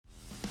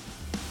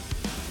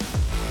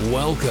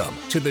Welcome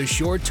to the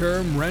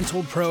Short-Term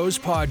Rental Pros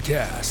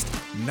Podcast.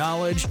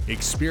 Knowledge,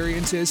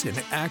 experiences,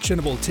 and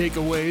actionable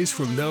takeaways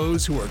from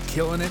those who are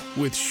killing it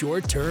with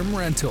short-term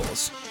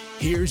rentals.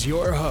 Here's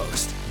your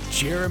host,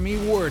 Jeremy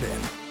Worden.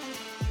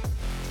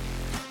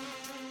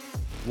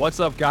 What's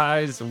up,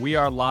 guys? We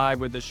are live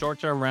with the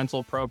Short-Term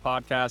Rental Pro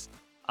Podcast.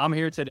 I'm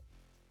here today.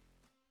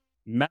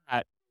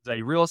 Matt is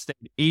a real estate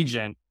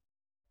agent,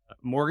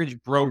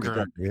 mortgage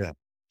broker,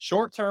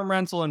 short-term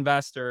rental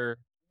investor,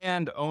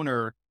 and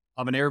owner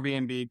of an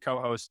Airbnb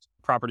co-host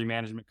property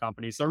management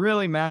company. So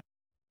really, Matt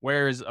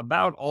wears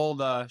about all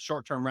the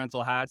short-term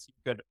rental hats you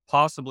could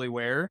possibly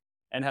wear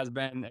and has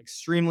been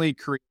extremely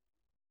creative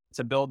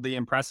to build the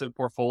impressive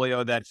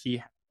portfolio that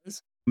he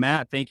has.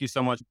 Matt, thank you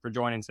so much for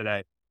joining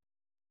today.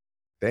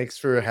 Thanks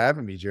for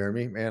having me,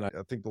 Jeremy. Man, I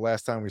think the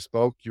last time we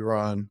spoke, you were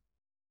on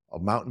a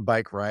mountain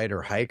bike ride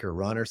or hike or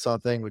run or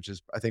something, which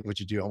is, I think, what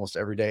you do almost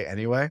every day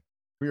anyway.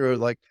 We were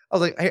like, I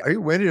was like, hey, are you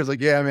winning? I was like,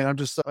 yeah, man, I'm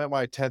just at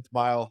my 10th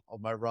mile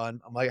of my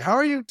run. I'm like, how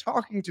are you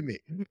talking to me?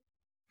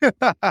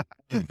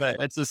 But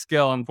it's a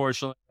skill,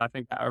 unfortunately. I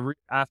think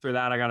after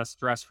that, I got a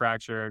stress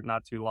fracture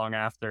not too long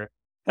after.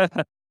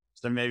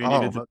 So maybe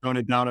needed to tone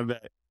it down a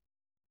bit.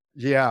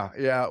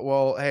 Yeah.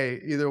 Well, hey,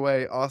 either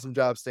way, awesome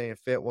job staying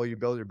fit while you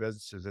build your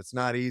businesses. It's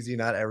not easy.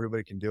 Not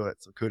everybody can do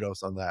it. So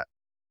kudos on that.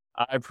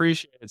 I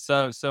appreciate it.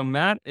 So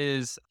Matt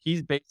he's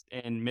based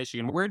in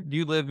Michigan. Where do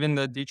you live, in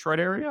the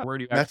Detroit area? Where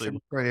do you actually live?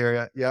 Detroit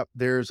area. Yep.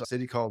 There's a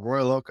city called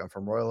Royal Oak. I'm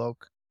from Royal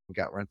Oak. We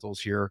got rentals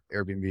here,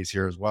 Airbnbs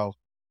here as well.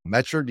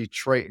 Metro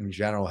Detroit in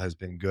general has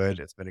been good.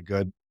 It's been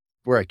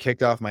where I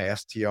kicked off my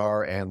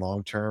STR and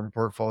long-term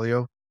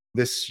portfolio.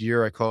 This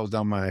year I closed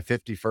on my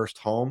 51st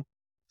home.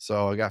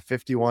 So I got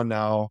 51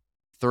 now,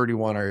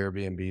 31 are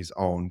Airbnbs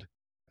owned,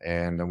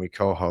 and then we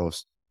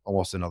co-host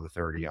almost another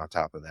 30 on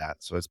top of that.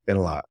 So it's been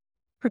a lot.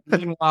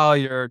 Meanwhile,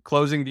 you're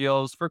closing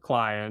deals for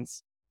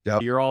clients.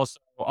 Yep. You're also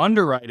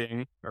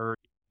underwriting, or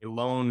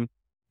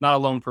not a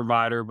loan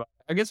provider, but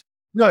I guess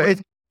I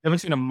haven't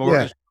seen a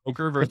mortgage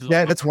broker versus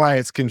that's why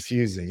it's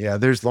confusing. Yeah,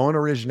 there's loan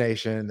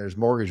origination, there's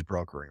mortgage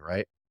brokering,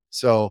 right?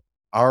 So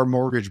our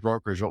mortgage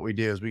brokers, what we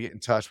do is we get in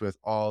touch with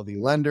all the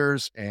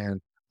lenders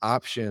and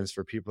options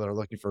for people that are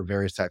looking for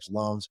various types of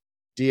loans,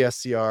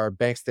 DSCR,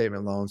 bank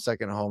statement loan,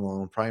 second home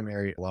loan,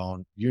 primary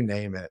loan, you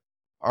name it.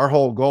 Our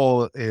whole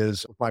goal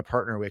is, with my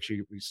partner, we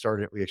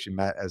actually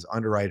met as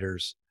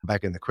underwriters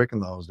back in the Quicken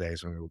Loans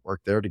days when we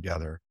worked there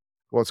together.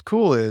 What's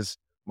cool is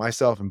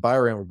myself and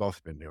Byron, we've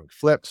both been doing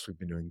flips, we've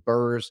been doing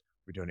burrs,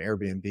 we're doing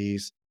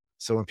Airbnbs.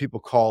 So when people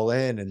call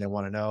in and they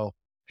want to know,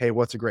 hey,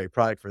 what's a great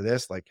product for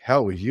this? Like,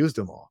 hell, we've used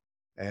them all.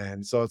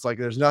 And so it's like,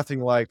 there's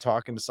nothing like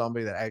talking to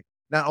somebody that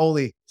not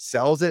only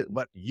sells it,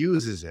 but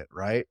uses it,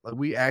 right? Like,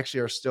 we actually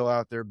are still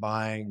out there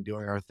buying,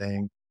 doing our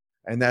thing.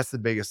 And that's the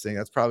biggest thing.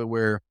 That's probably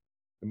where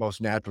the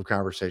most natural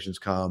conversations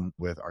come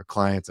with our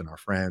clients and our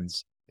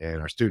friends and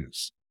our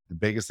students. The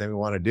biggest thing we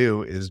want to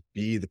do is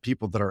be the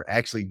people that are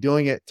actually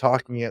doing it,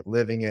 talking it,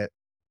 living it,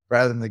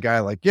 rather than the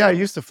guy like, yeah, I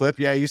used to flip.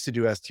 Yeah, I used to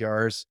do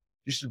STRs.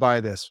 You should buy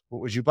this.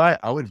 What would you buy?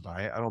 I would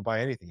buy it. I don't buy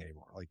anything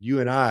anymore. Like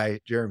you and I,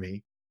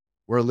 Jeremy,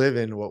 we're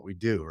living what we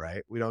do,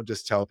 right? We don't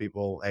just tell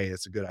people, hey,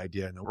 it's a good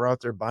idea. No, we're out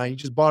there buying. You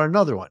just bought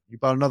another one. You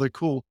bought another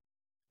cool,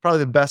 probably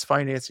the best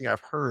financing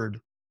I've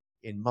heard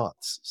in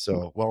months.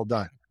 So well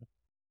done.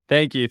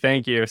 Thank you.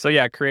 So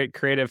yeah,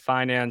 creative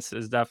finance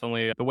is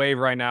definitely the wave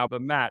right now.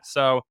 But Matt,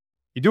 so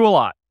you do a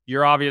lot.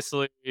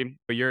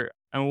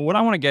 And what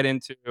I want to get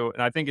into,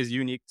 and I think is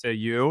unique to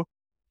you,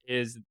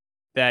 is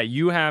that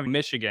you have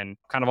Michigan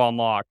kind of on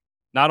lock.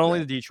 Not only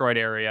the Detroit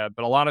area,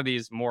 but a lot of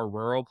these more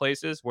rural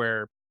places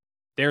where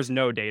there's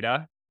no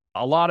data.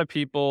 A lot of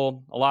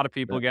people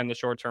get into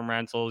short-term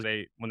rentals.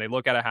 When they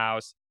look at a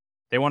house,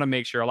 they want to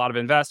make sure, a lot of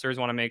investors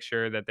want to make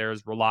sure that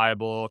there's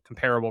reliable,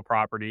 comparable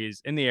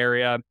properties in the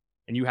area.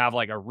 And you have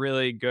like a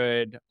really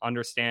good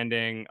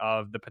understanding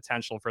of the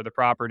potential for the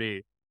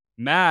property.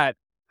 Matt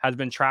has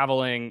been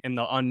traveling in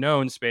the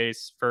unknown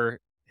space for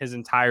his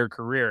entire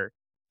career.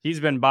 He's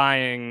been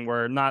buying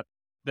where, not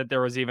that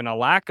there was even a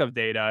lack of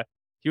data,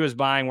 he was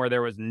buying where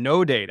there was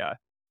no data.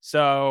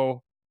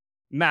 So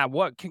Matt,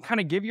 what can kind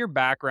of give your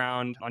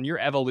background on your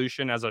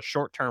evolution as a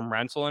short-term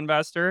rental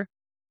investor?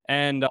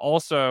 And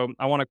also,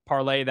 I want to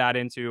parlay that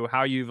into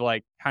how you've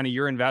kind of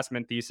your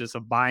investment thesis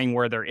of buying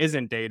where there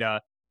isn't data,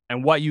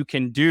 and what you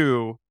can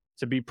do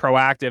to be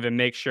proactive and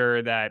make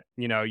sure that,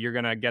 you're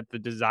going to get the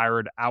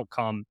desired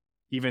outcome,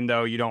 even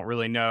though you don't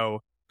really know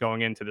going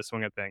into the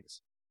swing of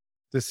things.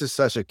 This is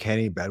such a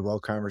Kenny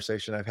Bedwell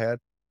conversation I've had.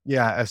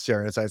 Yeah,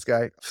 STR Insights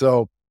guy.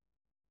 So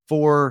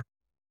I'll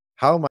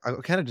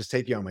kind of just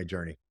take you on my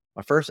journey.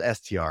 My first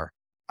STR,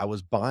 I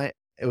was buying,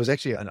 it was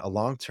actually a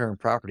long-term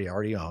property I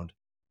already owned,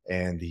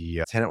 and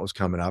the tenant was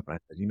coming up, and I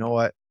said, you know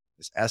what?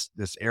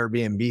 This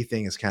Airbnb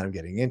thing is kind of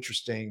getting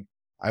interesting.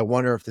 I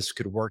wonder if this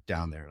could work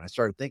down there. And I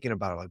started thinking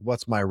about it, like,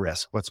 what's my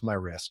risk?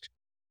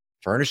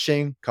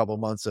 Furnishing, a couple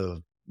months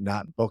of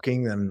not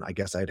booking, then I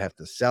guess I'd have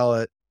to sell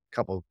it. A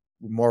couple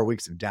more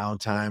weeks of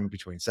downtime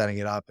between setting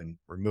it up and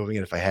removing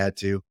it if I had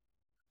to.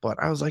 But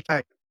I was like,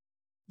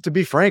 To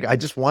be frank, I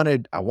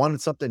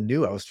wanted something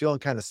new. I was feeling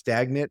kind of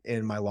stagnant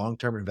in my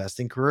long-term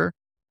investing career.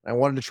 I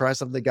wanted to try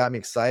something that got me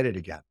excited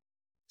again.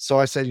 So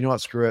I said, you know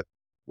what, screw it.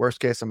 Worst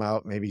case, I'm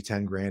out maybe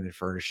 10 grand in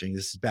furnishing.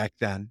 This is back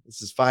then.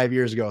 This is 5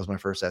 years ago. Was my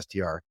first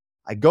STR.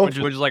 I go Which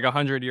for which is like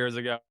 100 years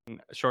ago,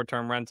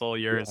 short-term rental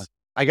yeah. years.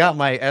 I got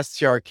my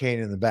STR cane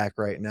in the back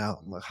right now.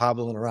 I'm like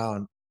hobbling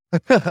around.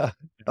 Matt's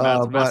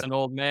But an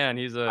old man.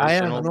 He's I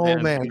an am an old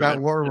old man man. I got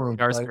war room,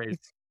 our buddy.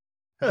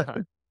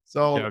 space.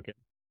 So, Joking.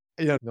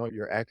 yeah, no,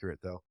 you're accurate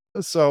though.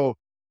 So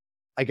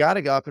I got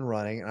to go up and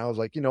running. And I was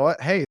like, you know what?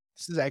 Hey,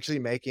 this is actually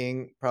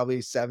making probably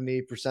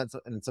 70%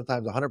 and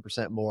sometimes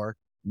 100% more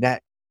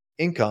net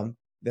income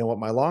than what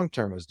my long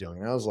term was doing.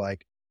 And I was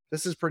like,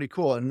 this is pretty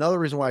cool. And another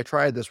reason why I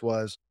tried this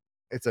was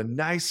it's a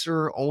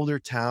nicer, older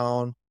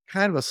town,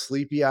 kind of a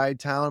sleepy eyed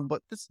town,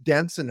 but it's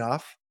dense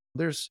enough.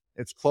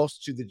 It's close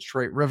to the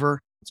Detroit River.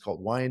 It's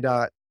called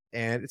Wyandotte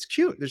and it's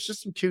cute. There's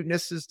just some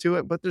cutenesses to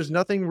it, but there's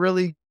nothing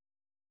really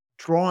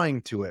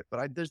drawing to it.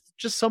 But there's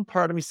just some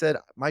part of me said,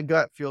 my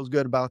gut feels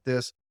good about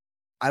this.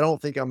 I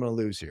don't think I'm going to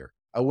lose here.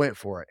 I went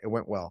for it. It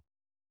went well.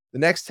 The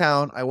next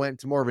town, I went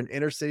to more of an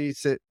inner city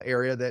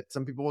area that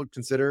some people would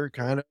consider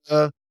kind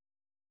of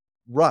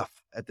rough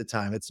at the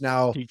time. It's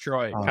now,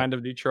 Detroit, uh, kind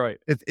of Detroit.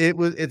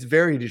 it's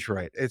very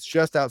Detroit. It's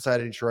just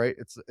outside of Detroit.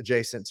 It's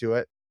adjacent to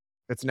it.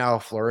 It's now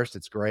flourished.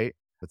 It's great.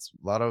 It's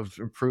a lot of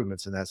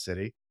improvements in that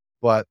city.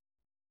 But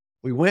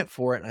we went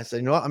for it, and I said,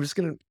 you know what? I'm just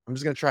gonna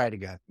try it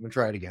again. I'm gonna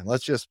try it again.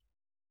 Let's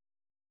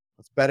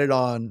bet it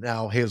on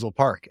now. Hazel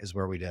Park is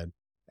where we did.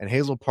 And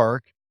Hazel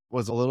Park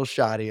was a little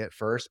shoddy at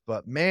first,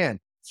 but man,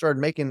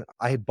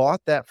 I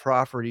bought that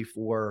property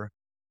for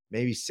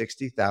maybe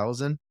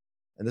 60,000.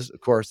 And this, of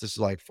course, this is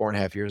like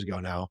 4.5 years ago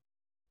now,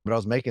 but I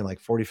was making like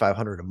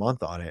 4,500 a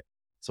month on it.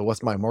 So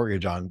what's my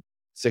mortgage on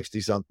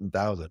 60 something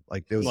thousand?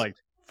 Like it was Like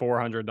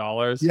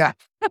 $400. yeah.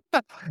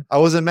 I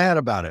wasn't mad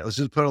about it. Let's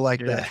just put it like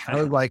that. I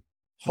was like,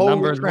 holy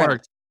Numbers crap.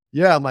 worked.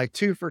 Yeah. I'm like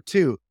 2 for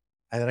 2.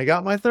 And then I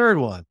got my third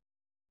one.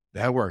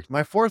 That worked.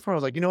 My fourth one, I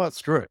was like, you know what?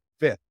 Screw it.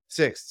 Fifth,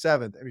 sixth,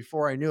 seventh. And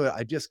before I knew it,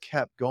 I just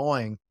kept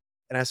going.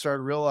 And I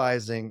started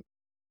realizing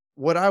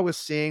what I was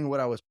seeing, what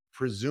I was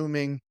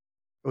presuming,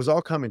 it was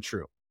all coming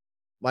true.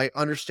 My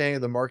understanding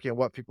of the market and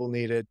what people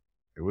needed,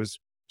 it was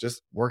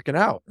just working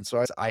out. And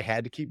so I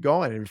had to keep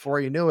going. And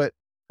before you knew it,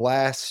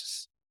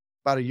 last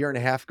about a year and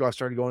a half ago, I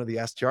started going to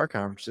the STR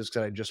conferences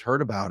because I just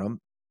heard about them.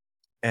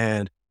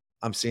 And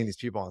I'm seeing these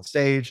people on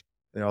stage,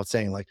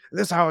 saying like,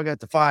 this is how I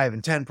got to 5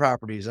 and 10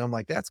 properties. And I'm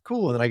like, that's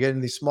cool. And then I get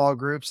in these small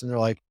groups and they're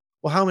like,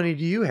 well, how many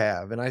do you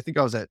have? And I think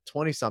I was at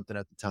 20 something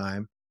at the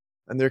time.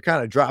 And they're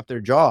kind of dropped their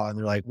jaw and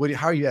they're like,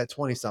 how are you at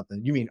 20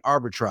 something? You mean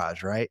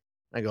arbitrage, right?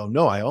 And I go,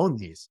 no, I own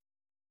these.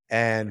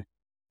 And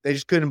they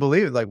just couldn't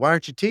believe it. Like, why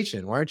aren't you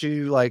teaching? Why aren't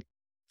you like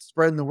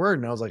spreading the word?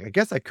 And I was like, I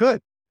guess I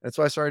could. And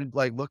so I started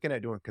like looking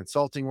at doing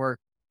consulting work.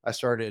 I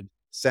started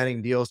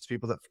sending deals to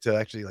people to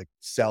actually like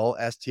sell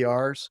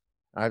STRs.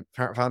 I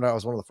found out I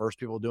was one of the first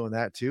people doing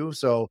that too.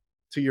 So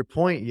to your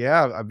point,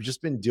 yeah, I've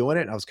just been doing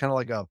it. And I was kind of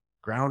like a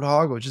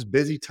groundhog. I was just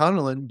busy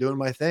tunneling, doing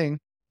my thing.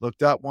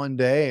 Looked up one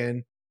day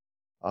and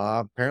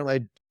apparently I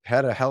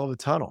had a hell of a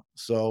tunnel.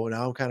 So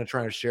now I'm kind of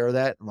trying to share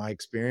that, my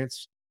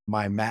experience,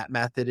 my MAT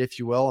method, if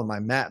you will. And my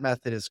MAT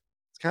method it's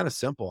kind of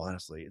simple,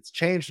 honestly. It's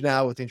changed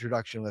now with the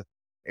introduction with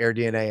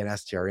AirDNA and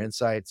STR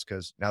Insights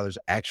because now there's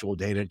actual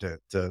data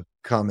to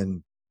come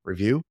and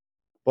review.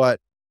 But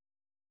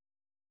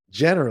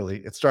generally,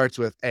 it starts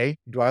with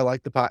do I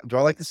like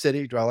the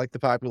city? Do I like the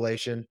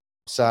population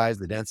size,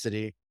 the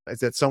density?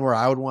 Is it somewhere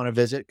I would want to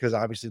visit? Because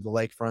obviously the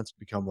lakefronts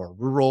become more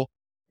rural,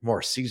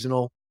 more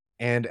seasonal.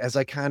 And as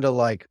I kind of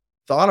like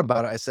thought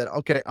about it, I said,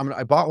 okay,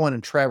 I bought one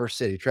in Traverse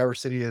City. Traverse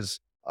City is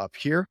up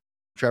here.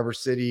 Traverse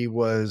City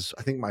was,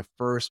 I think, my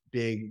first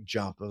big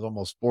jump. It was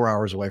almost 4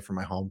 hours away from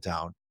my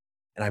hometown.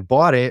 And I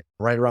bought it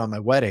right around my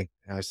wedding.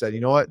 And I said,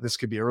 you know what? This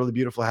could be a really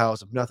beautiful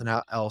house. If nothing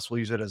else, we'll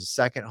use it as a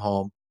second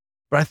home.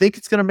 But I think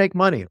it's going to make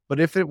money.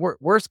 But if it were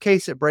worst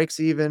case, it breaks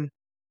even,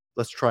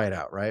 let's try it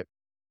out. Right.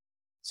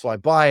 So I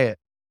buy it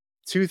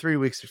 2-3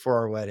 weeks before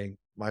our wedding.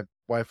 My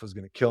wife was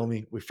going to kill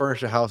me. We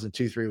furnished a house in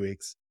 2-3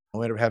 weeks.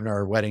 We ended up having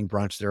our wedding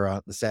brunch there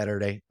on the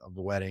Saturday of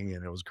the wedding,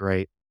 and it was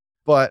great.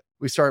 But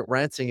we start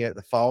renting it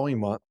the following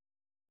month,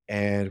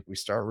 and we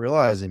start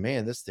realizing,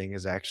 man, this thing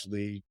is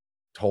actually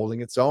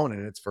holding its own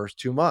in its first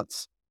 2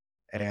 months.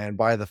 And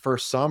by the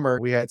first summer,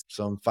 we had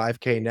some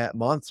 5K net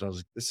months. And I was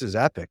like, this is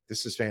epic.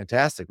 This is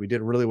fantastic. We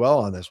did really well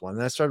on this one.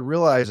 And I started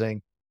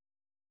realizing,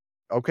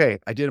 okay,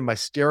 I did my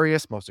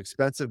scariest, most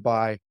expensive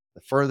buy,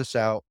 the furthest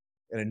out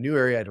in a new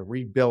area. I had to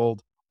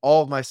rebuild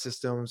all of my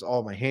systems,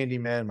 all of my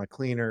handyman, my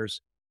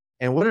cleaners.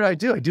 And what did I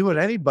do? I do what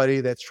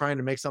anybody that's trying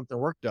to make something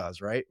work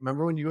does, right?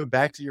 Remember when you went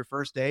back to your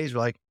first days, you're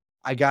like,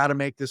 I got to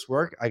make this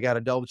work. I got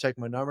to double check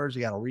my numbers.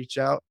 I got to reach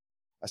out.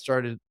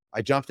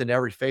 I jumped into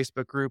every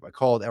Facebook group. I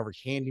called every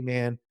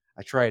handyman.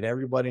 I tried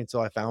everybody until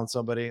I found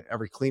somebody,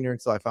 every cleaner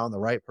until I found the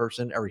right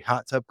person, every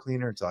hot tub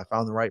cleaner until I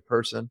found the right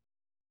person.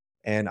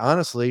 And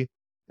honestly,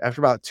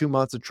 after about 2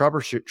 months of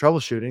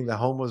troubleshooting, the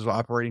home was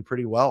operating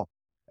pretty well.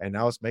 and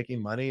now it's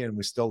making money and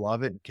we still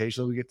love it.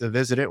 Occasionally we get to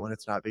visit it when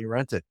it's not being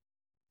rented.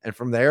 And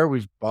from there,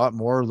 we've bought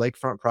more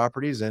lakefront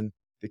properties. And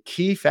the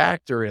key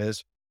factor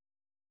is,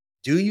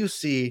 do you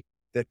see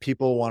that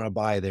people want to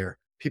buy there?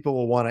 People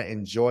will want to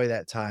enjoy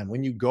that time.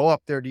 When you go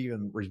up there to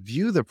even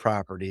review the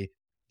property,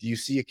 do you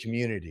see a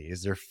community?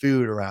 Is there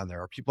food around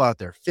there? Are people out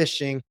there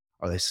fishing?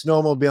 Are they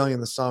snowmobiling in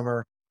the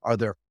summer? Are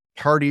there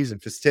parties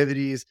and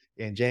festivities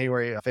in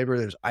January, February?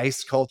 There's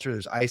ice culture,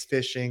 there's ice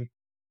fishing.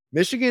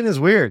 Michigan is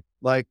weird.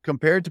 Like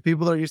compared to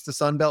people that are used to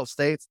Sunbelt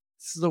states,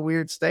 this is a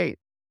weird state.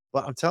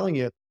 But I'm telling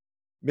you,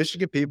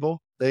 Michigan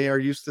people, they are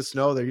used to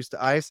snow, they're used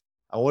to ice.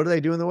 And what do they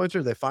do in the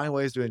winter? They find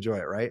ways to enjoy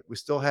it, right? We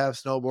still have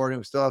snowboarding,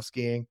 we still have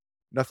skiing,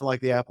 nothing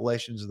like the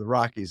Appalachians or the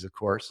Rockies, of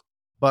course,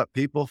 but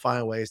people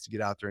find ways to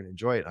get out there and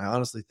enjoy it. And I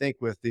honestly think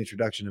with the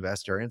introduction of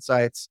SDR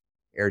Insights,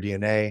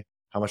 AirDNA,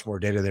 how much more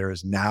data there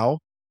is now,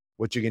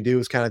 what you can do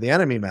is kind of the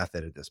enemy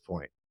method at this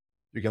point.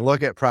 You can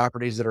look at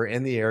properties that are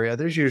in the area.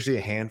 There's usually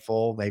a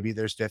handful, maybe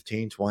there's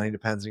 15, 20,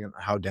 depending on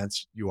how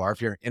dense you are.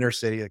 If you're in inner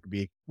city, it could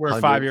be Where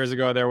 5 100. years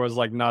ago there was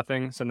like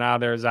nothing. So now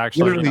there's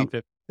actually, Literally,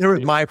 50. there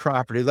was my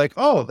property. Like,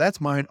 oh,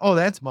 that's mine. Oh,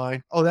 that's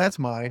mine. Oh, that's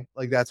mine.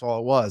 Like that's all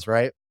it was,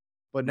 right?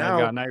 But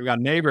now, Now you've got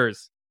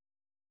neighbors.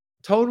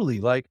 totally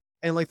like,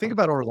 and like think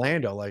about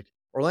Orlando. Like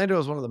Orlando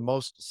is one of the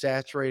most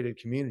saturated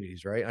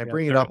communities, right? And I Yeah,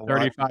 bring it up a lot.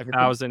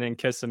 35,000 in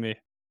Kissimmee.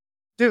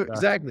 Dude, Yeah.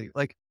 exactly.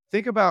 Like,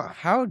 think about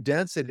how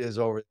dense it is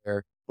over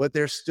there, but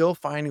they're still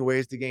finding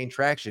ways to gain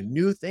traction.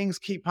 New things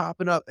keep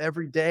popping up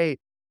every day,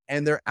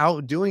 and they're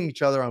outdoing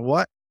each other on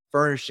what?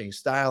 Furnishing,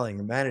 styling,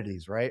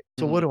 amenities, right?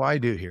 So what do I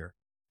do here?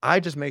 I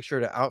just make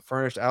sure to out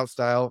furnish, out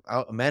style,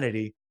 out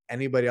amenity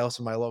anybody else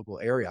in my local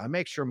area. I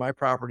make sure my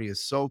property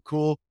is so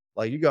cool.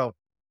 Like you go,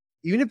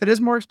 even if it is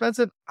more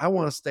expensive, I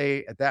want to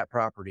stay at that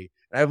property.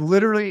 And I've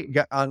literally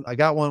got on, I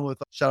got one with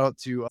shout out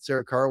to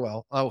Sarah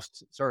Carwell. Oh,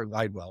 sorry,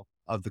 Lidewell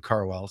of the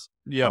Carwells.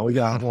 Yep. We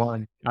got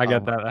one. I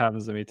get that. That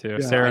happens to me too.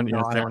 Yeah, Sarah I and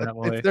know, I Sarah know. and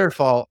Emily. It's their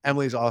fault.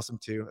 Emily's awesome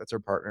too. That's her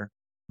partner.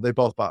 They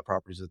both bought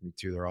properties with me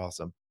too. They're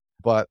awesome.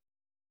 But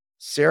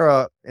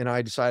Sarah and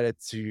I decided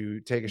to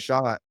take a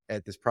shot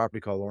at this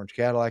property called Orange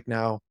Cadillac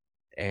now,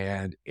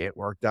 and it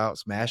worked out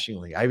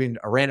smashingly. I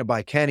ran it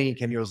by Kenny.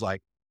 Kenny was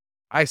like,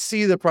 I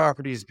see the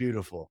property is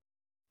beautiful.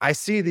 I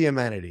see the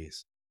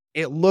amenities.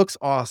 It looks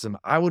awesome.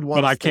 I would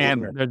want But to I stay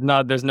can't.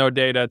 here. There's no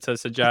data to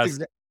That's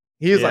suggest.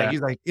 He was like, Yeah.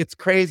 he's like, it's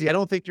crazy. I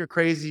don't think you're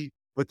crazy,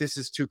 but this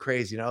is too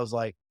crazy. And I was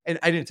like, and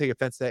I didn't take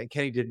offense to that. And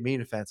Kenny didn't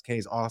mean offense.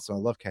 Kenny's awesome. I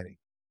love Kenny.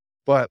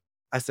 But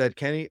I said,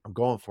 Kenny, I'm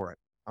going for it.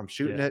 I'm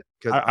shooting Yeah. it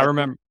because I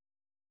remember.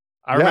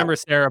 I Yeah. remember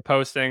Sarah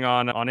posting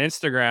on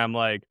Instagram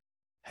like,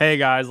 "Hey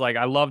guys, like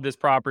I love this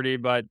property,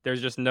 but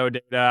there's just no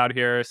data out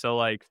here.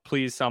 So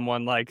please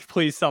someone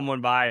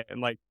buy it."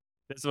 And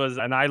this was,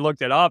 and I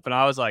looked it up and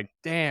I was like,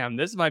 "Damn,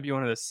 this might be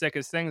one of the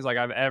sickest things like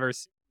I've ever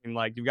seen."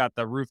 Like you've got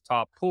the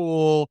rooftop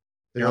pool.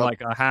 You're Yep.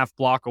 like a half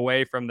block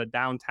away from the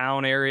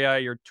downtown area.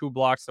 You're 2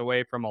 blocks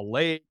away from a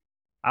lake.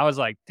 I was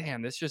like,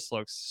 "Damn, this just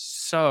looks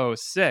so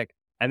sick."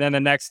 And then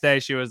the next day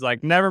she was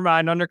like, "Never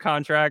mind, under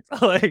contract."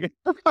 Sorry,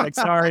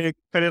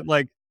 couldn't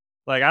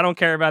I don't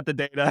care about the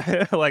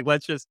data.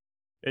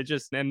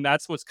 And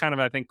that's what's kind of,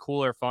 I think,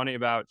 cool or funny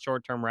about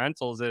short-term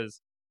rentals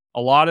is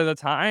a lot of the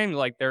time,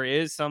 there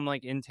is some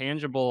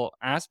intangible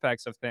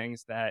aspects of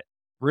things that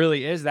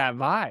really is that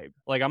vibe.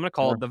 Like I'm going to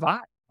call Yeah. it the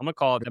vibe. I'm going to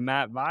call it the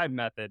Matt vibe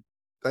method.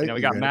 Thank We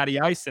you, got man. Matty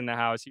Ice in the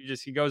house.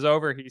 He goes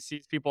over, he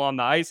sees people on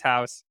the ice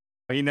house.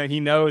 He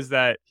knows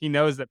that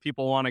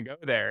people want to go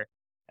there.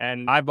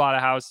 And I bought a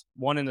house,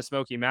 one in the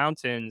Smoky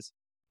Mountains.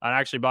 I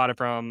actually bought it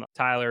from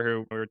Tyler,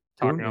 who we were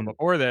talking on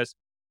before this,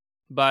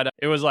 but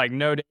it was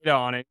no data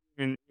on it.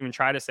 Even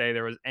try to say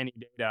there was any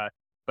data,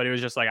 but it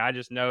was just I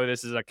just know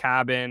this is a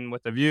cabin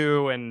with a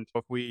view, and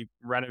if we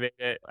renovate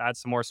it, add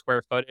some more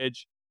square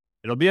footage,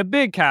 it'll be a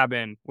big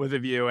cabin with a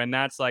view, and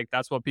that's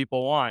what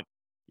people want.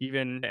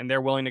 And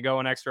they're willing to go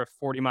an extra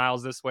 40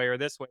 miles this way or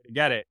this way to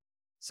get it.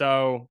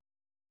 So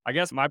I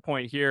guess my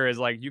point here is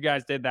you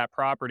guys did that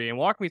property and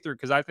walk me through,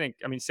 because I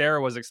mean,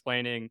 Sarah was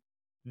explaining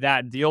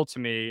that deal to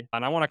me,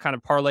 and I want to kind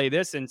of parlay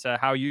this into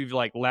how you've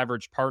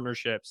leveraged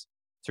partnerships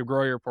to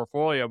grow your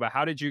portfolio. But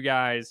how did you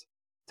guys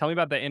tell me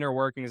about the inner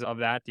workings of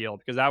that deal?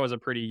 Because that was a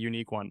pretty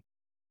unique one.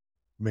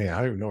 Man, I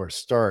don't even know where to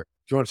start.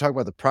 Do you want to talk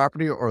about the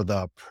property or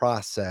the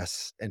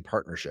process and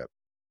partnership?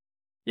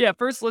 Yeah,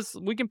 first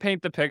we can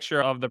paint the picture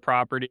of the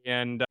property,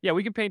 and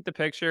we can paint the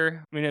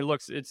picture. I mean,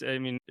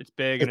 it's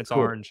big and It's it's cool.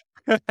 orange.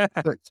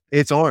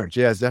 It's orange.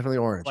 Yeah, it's definitely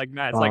orange. It's like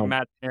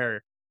Matt's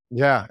hair.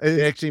 Yeah, it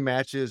actually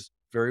matches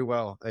very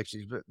well.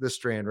 Actually, this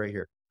strand right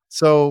here.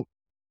 So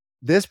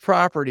this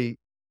property,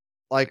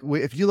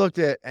 if you looked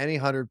at any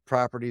 100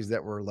 properties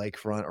that were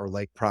lakefront or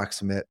lake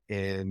proximate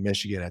in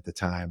Michigan at the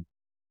time,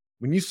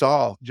 when you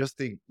saw just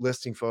the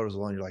listing photos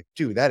alone, you're like,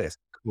 dude, that is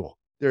cool.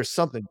 There's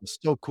something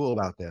so cool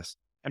about this.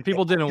 And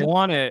people didn't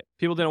want it.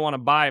 People didn't want to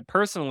buy it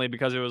personally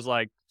because it was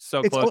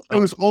so It close.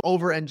 was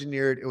over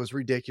engineered. It was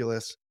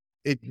ridiculous.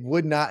 It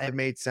would not have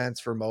made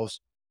sense for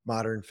most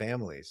modern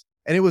families.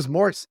 And it was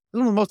one of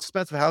the most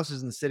expensive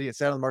houses in the city. It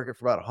sat on the market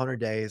for about 100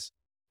 days.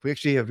 We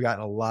actually have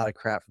gotten a lot of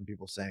crap from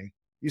people saying,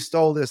 you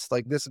stole this,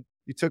 like this,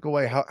 you took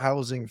away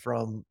housing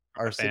from From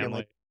our the city. I'm family.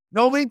 like,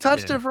 nobody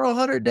touched Yeah. it for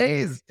 100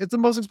 days. It's the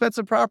most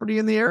expensive property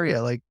in the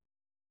area. Like,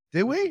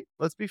 did we?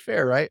 Let's be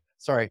fair, right?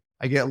 Sorry,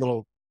 I get a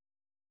little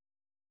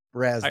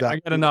razzed I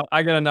up. get enough.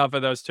 I get enough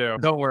of those too.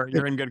 Don't worry,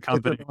 you're in good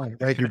company.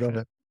 Thank you,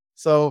 brother.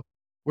 So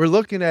we're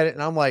looking at it,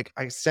 and I'm like,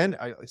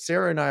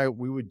 Sarah and I,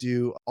 we would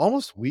do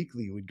almost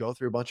weekly. We'd go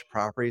through a bunch of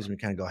properties, and we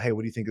kind of go, "Hey,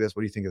 what do you think of this?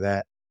 What do you think of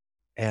that?"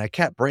 And I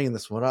kept bringing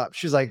this one up.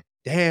 She's like,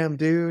 "Damn,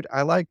 dude,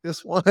 I like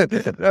this one." And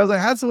I was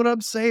like, "That's what I'm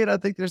saying. I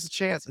think there's a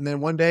chance." And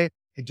then one day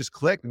it just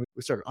clicked, and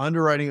we started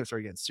underwriting it,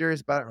 started getting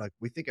serious about it. We're like,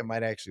 we think it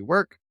might actually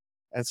work.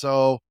 And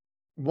so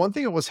one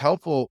thing that was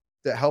helpful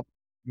that helped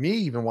me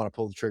even want to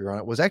pull the trigger on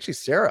it was actually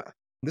Sarah.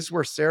 This is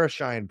where Sarah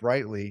shined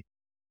brightly.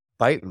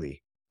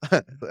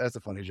 That's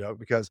a funny joke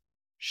because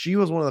she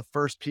was one of the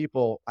first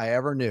people I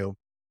ever knew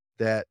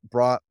that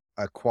brought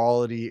a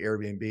quality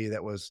Airbnb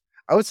that was,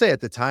 I would say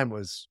at the time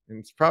was, and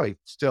it's probably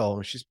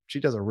still, she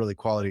does a really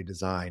quality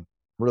design,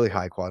 really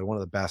high quality, one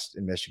of the best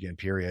in Michigan,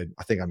 period.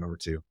 I think I'm number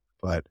two,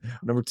 but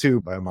number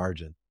two by a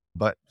margin.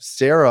 But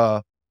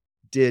Sarah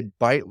did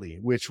Bitely,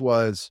 which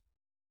was,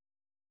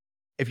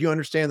 if you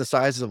understand the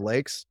sizes of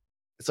lakes,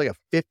 it's like a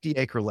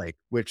 50-acre lake,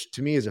 which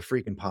to me is a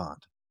freaking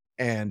pond.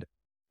 And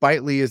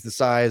Bitely is the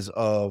size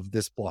of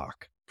this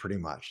block, pretty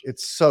much.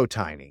 It's so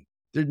tiny.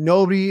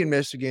 Nobody in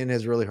Michigan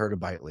has really heard of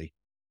Bitely.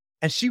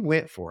 And she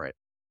went for it.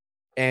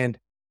 And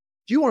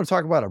do you want to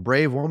talk about a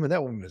brave woman?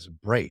 That woman is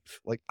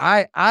brave. Like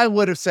I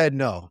would have said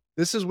no.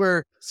 This is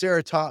where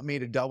Sarah taught me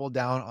to double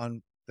down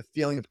on the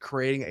feeling of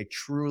creating a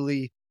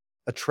truly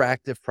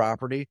attractive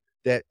property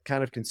that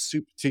kind of can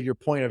soup, to your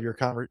point of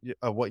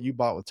of what you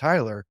bought with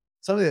Tyler,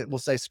 somebody that will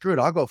say, screw it,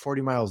 I'll go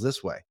 40 miles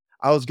this way.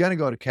 I was going to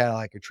go to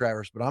Cadillac or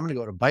Traverse, but I'm going to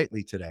go to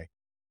Bitely today.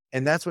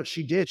 And that's what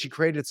she did. She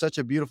created such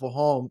a beautiful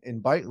home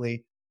in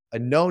Bitely, a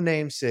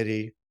no-name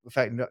city. In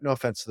fact, no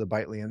offense to the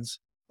Bitelyans,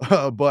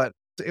 but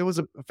it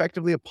was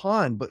effectively a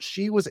pond. But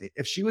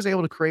if she was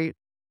able to create,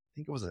 I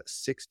think it was a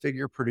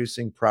 6-figure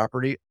producing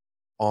property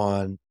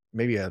on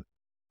maybe I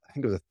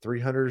think it was a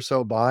 300 or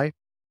so buy.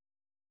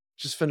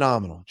 Just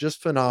phenomenal,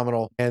 just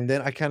phenomenal. And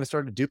then I kind of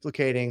started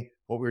duplicating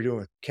what we were doing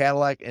with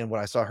Cadillac and what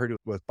I saw her do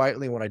with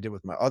Bitely and what I did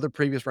with my other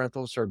previous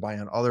rentals, started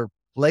buying on other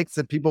lakes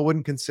that people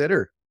wouldn't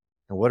consider.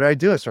 And what did I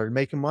do? I started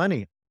making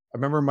money. I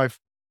remember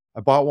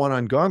I bought one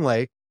on Gun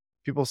Lake.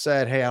 People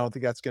said, hey, I don't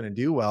think that's going to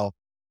do well.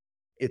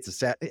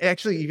 It's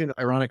actually, even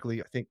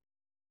ironically, I think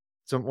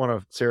one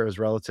of Sarah's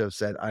relatives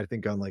said, I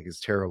think Gun Lake is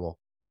terrible.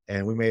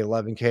 And we made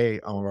 11K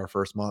on one of our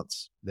first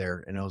months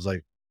there. And I was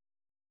like,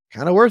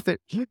 kind of worth it.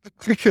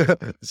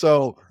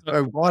 So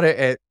I bought it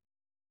at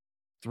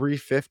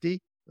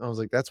 350. I was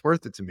like, that's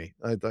worth it to me.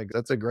 Like,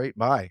 that's a great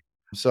buy.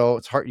 So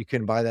it's hard. You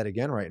couldn't buy that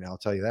again right now. I'll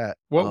tell you that.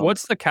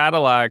 What's the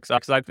Cadillacs?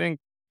 Because I think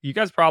you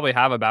guys probably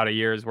have about a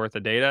year's worth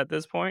of data at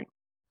this point,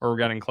 or we're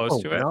getting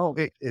close to it. No,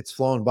 it's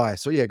flown by.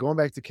 So yeah, going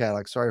back to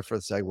Cadillac. Sorry for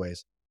the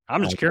segues.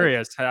 I'm just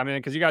curious. I mean,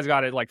 because you guys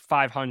got it like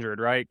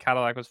 500, right?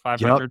 Cadillac was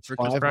 500 Yep,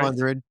 purchase price.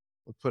 500.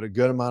 We put a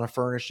good amount of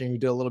furnishing. We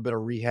did a little bit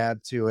of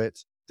rehab to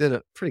it. Did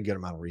a pretty good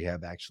amount of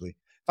rehab actually.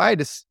 If I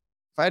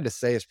had to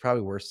say, it's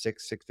probably worth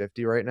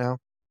 650 right now.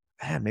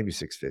 Maybe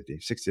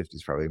 650. 650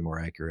 is probably more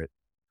accurate.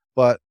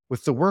 But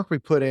with the work we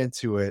put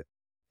into it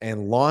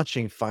and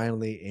launching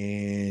finally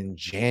in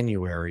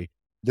January,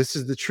 this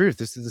is the truth.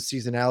 This is the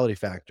seasonality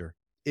factor.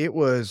 It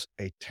was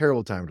a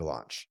terrible time to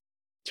launch.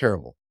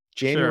 Terrible.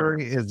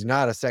 January is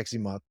not a sexy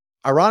month.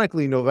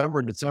 Ironically, November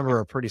and December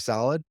are pretty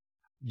solid.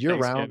 Year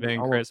round.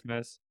 Thanksgiving,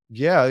 Christmas.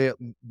 Yeah,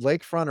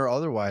 lakefront or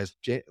otherwise,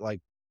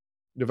 like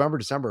November,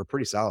 December are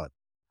pretty solid.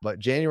 But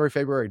January,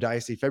 February,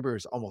 dicey. February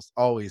is almost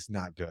always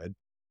not good.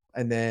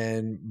 And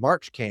then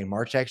March came.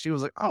 March actually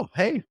was like, oh,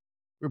 hey,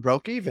 we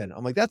broke even.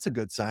 I'm like, that's a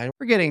good sign.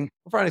 We're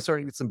finally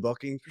starting to get some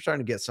bookings. We're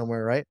starting to get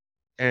somewhere, right?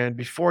 And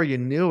before you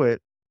knew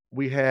it,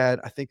 we had,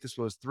 I think this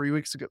was 3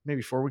 weeks ago,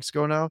 maybe 4 weeks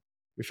ago now,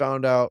 we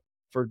found out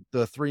for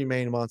the 3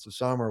 main months of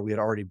summer, we had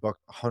already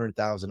booked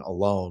 100,000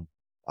 alone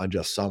on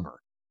just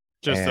summer.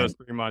 Just those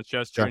 3 months,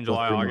 just June,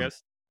 July,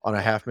 August. On a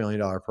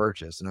 $500,000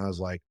 purchase. And I was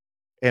like,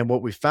 and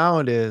what we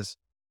found is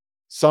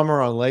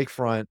summer on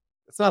lakefront,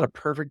 it's not a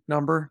perfect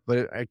number, but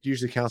it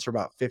usually counts for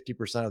about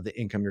 50% of the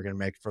income you're going to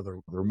make for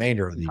the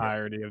remainder of the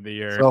entirety of the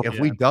year. So if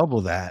we double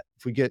that,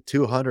 if we get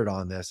 200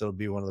 on this, it'll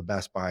be one of the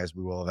best buys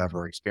we will have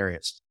ever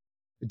experienced.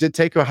 It did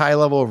take a high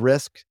level of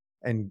risk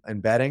and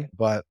betting,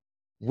 but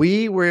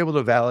we were able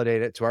to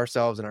validate it to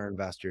ourselves and our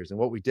investors. And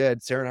what we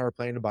did, Sarah and I were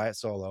planning to buy it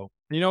solo.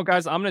 You know,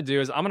 guys, I'm going to do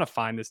is I'm going to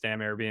find this damn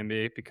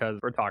Airbnb because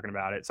we're talking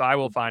about it. So I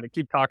will find it.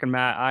 Keep talking,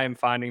 Matt. I am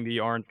finding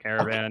the Orange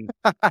Caravan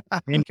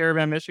in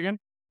Caravan, Michigan.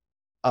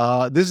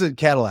 This is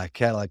Cadillac.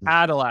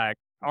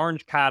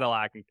 Orange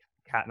Cadillac,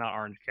 not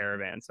Orange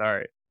Caravan.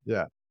 Sorry.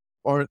 Yeah.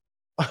 Or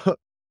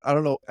I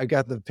don't know. I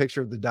got the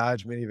picture of the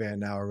Dodge minivan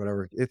now or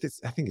whatever. I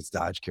think it's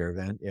Dodge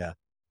Caravan. Yeah.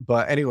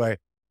 But anyway,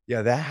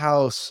 yeah, that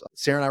house,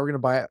 Sarah and I were going to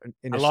buy it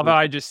initially. I love how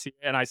I just see it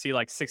and I see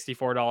like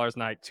 $64 a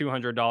night,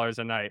 $200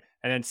 a night,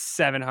 and then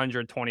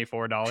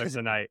 $724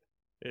 a night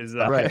is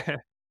right.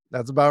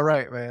 That's about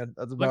right, man.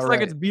 That's about Looks like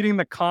right. it's beating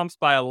the comps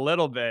by a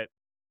little bit.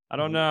 I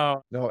don't Mhm.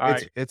 know. No, All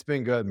right. it's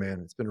been good,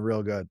 man. It's been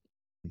real good.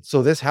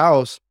 So this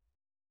house,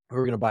 we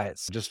were gonna buy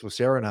it just with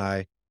Sarah and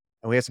I,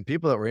 and we had some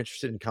people that were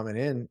interested in coming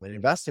in and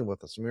investing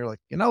with us. And we were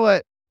like, you know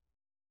what?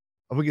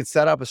 If we could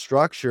set up a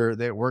structure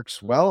that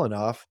works well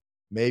enough,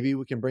 maybe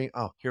we can bring.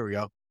 Oh, here we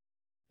go.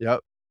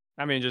 Yep.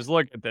 I mean, just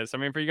look at this. I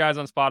mean, for you guys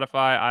on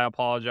Spotify, I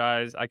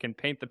apologize. I can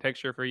paint the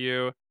picture for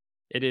you.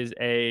 It is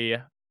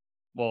a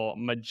well,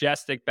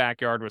 majestic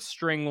backyard with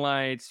string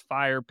lights,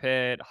 fire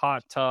pit,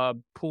 hot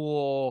tub,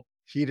 pool,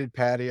 Heated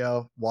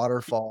patio,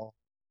 waterfall,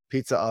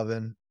 pizza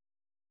oven.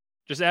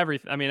 just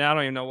everything. I mean, I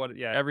don't even know what.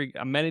 Yeah, every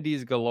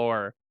amenities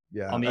galore.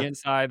 Yeah, On the that's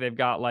inside, they've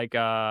got like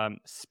a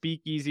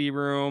speakeasy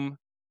room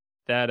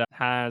that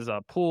has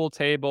a pool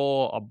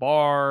table, a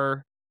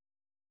bar.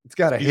 it's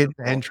got It's a hidden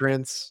beautiful.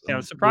 entrance, Yeah, I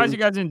was surprised you roof.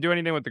 guys didn't do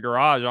anything with the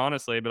garage,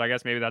 honestly, but I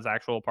guess maybe that's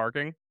actual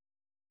parking.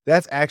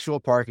 That's actual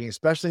parking,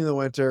 especially in the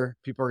winter.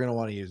 People are gonna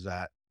wanna use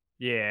that.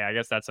 Yeah, I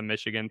guess that's a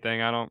Michigan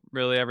thing. I don't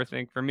really ever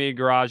think for me,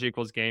 garage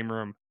equals game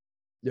room.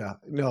 Yeah,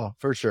 no,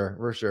 for sure,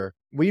 for sure.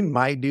 We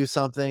might do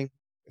something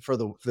for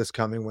this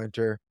coming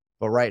winter,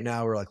 but right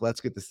now we're like,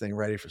 let's get this thing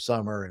ready for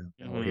summer and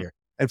we're Mhm. here.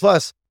 And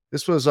plus,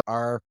 this was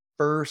our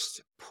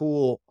first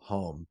pool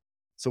home.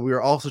 So we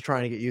were also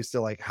trying to get used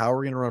to like how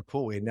we're gonna run a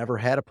pool. We had never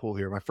had a pool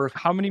here. My first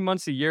How many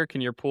months a year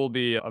can your pool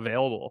be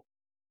available?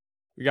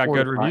 We got 4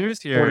 to good 5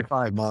 reviews 4 to here.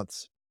 5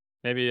 months.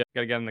 Maybe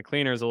gotta get in the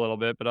cleaners a little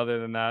bit, but other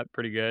than that,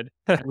 pretty good.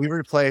 We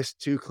replaced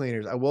 2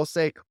 cleaners. I will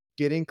say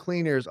getting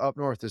cleaners up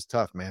north is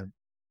tough, man.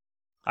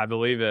 I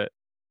believe it.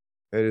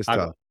 It is I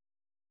be tough.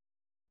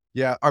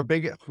 Yeah, our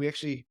big we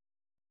actually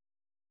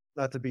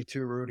not to be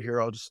too rude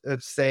here, I'll just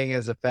it's saying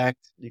as a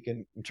fact, you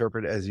can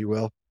interpret it as you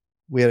will.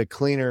 We had a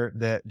cleaner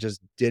that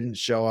just didn't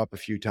show up a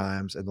few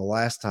times, and the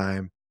last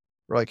time,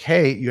 we're like,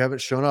 "Hey, you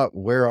haven't shown up.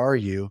 Where are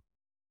you?"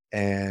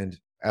 And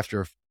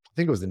after I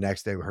think it was the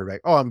next day, we heard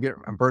back, "Oh, I'm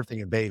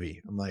birthing a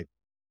baby." I'm like,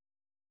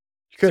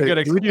 "You It's a coulda good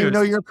we didn't even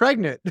know excuse. you were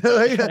pregnant."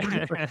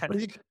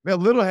 Like, a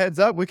little heads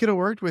up, we coulda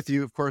worked with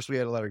you. Of course, we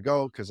had to let her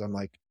go because 'cause I'm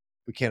like,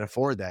 "We can't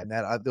afford that."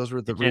 And those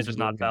were You the can't just reasons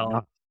we not got tell.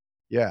 out.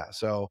 Yeah,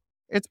 so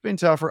it's been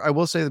tougher. I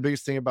will say the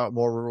biggest thing about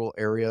more rural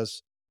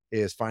areas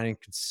is finding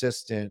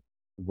consistent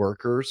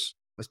workers,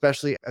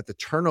 especially at the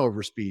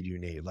turnover speed you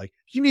need. Like,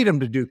 if you need them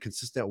to do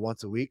consistent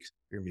once a week,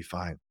 you're gonna be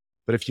fine.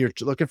 But if you're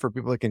looking for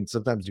people that can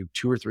sometimes do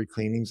 2 or 3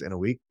 cleanings in a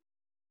week,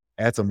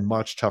 that's a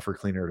much tougher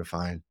cleaner to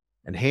find.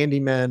 And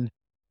handymen,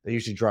 they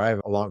usually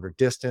drive a longer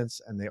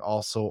distance and they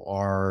also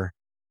are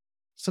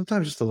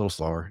sometimes just a little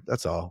slower.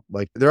 That's all.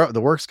 Like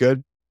the work's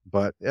good,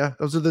 but yeah,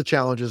 those are the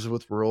challenges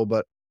with rural.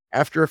 But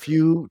after a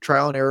few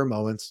trial and error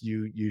moments,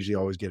 you usually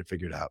always get it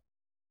figured out.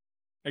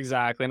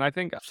 Exactly, and I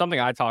think something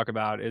I talk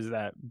about is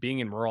that being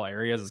in rural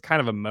areas is kind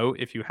of a moat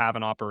if you have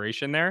an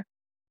operation there,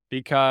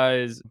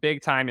 because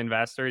big time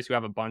investors who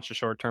have a bunch of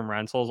short-term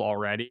rentals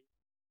already,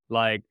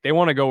 like, they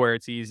wanna go where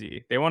it's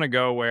easy. They wanna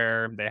go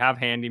where they have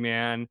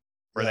handyman,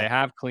 where Yeah, they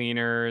have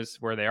cleaners,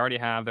 where they already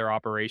have their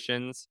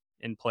operations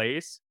in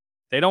place.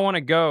 They don't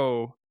wanna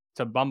go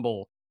to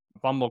Bumble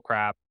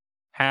crap,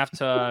 have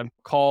to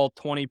call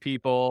 20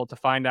 people to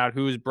find out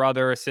whose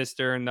brother or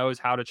sister knows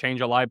how to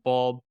change a light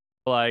bulb,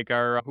 like,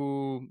 or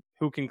who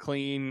can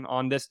clean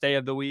on this day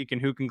of the week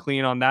and who can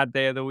clean on that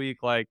day of the week,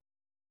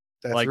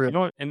 that's real. you know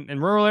what, in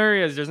rural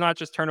areas, there's not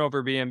just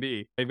turnover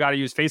B&B. They've gotta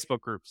use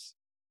Facebook groups.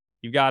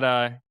 You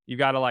gotta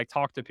like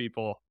talk to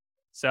people.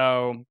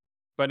 So,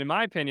 but in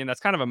my opinion, that's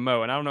kind of a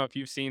moat. And I don't know if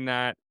you've seen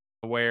that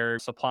where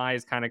supply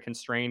is kind of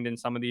constrained in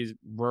some of these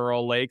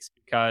rural lakes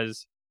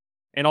because,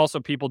 and also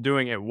people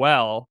doing it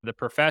well, the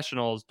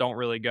professionals don't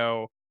really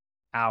go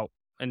out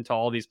into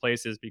all these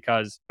places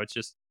because it's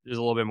just there's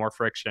a little bit more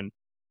friction.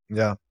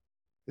 Yeah,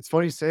 it's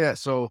funny you say that.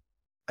 So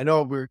I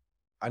know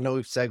I know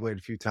we've segued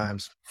a few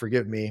times.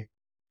 Forgive me,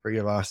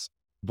 forgive us,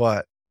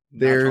 but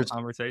Natural there's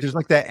conversation.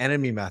 like that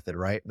enemy method,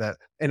 right? That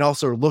and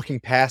also looking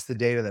past the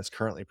data that's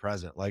currently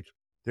present. Like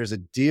there's a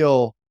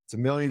deal, it's $1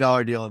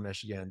 million deal in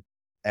Michigan.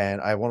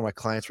 And I one of my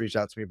clients reached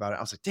out to me about it.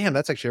 I was like, damn,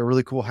 that's actually a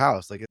really cool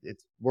house. Like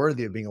it's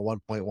worthy of being a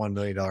 $1.1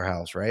 million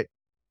house, right?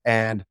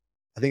 And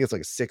I think it's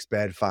like a 6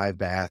 bed, 5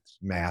 bath,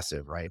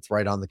 massive, right? It's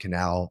right on the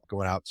canal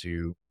going out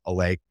to a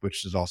lake,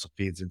 which is also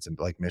feeds into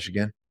Lake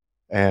Michigan.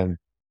 And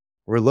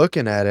we're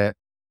looking at it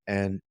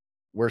and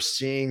we're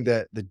seeing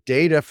that the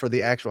data for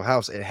the actual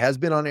house, it has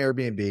been on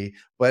Airbnb,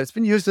 but it's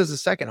been used as a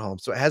second home.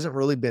 So it hasn't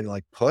really been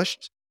like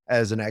pushed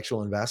as an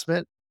actual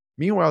investment.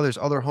 Meanwhile, there's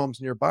other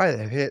homes nearby that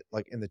have hit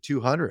like in the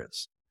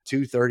 200s,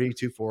 230,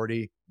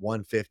 240,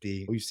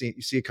 150. You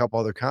see a couple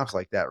other comps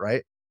like that,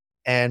 right?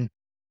 And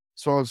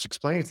so I was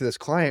explaining to this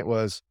client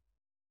was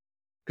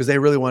because they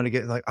really wanted to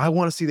get like, I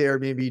want to see the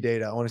Airbnb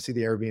data. I want to see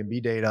the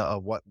Airbnb data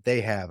of what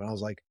they have. And I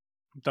was like,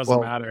 Doesn't well,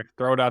 matter.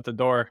 Throw it out the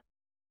door.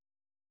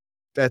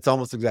 that's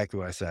almost exactly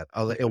what I said.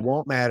 I was like, "It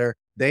won't matter."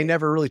 They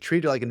never really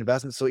treat it like an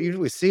investment, so even if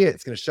we see it,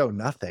 it's gonna show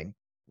nothing,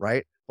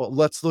 right? But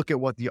let's look at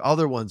what the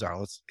other ones are.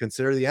 Let's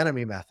consider the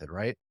enemy method,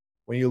 right?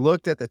 When you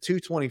looked at the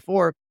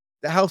 224,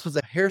 the house was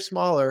a hair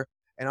smaller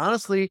and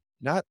honestly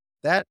not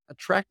that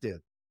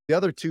attractive. The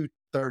other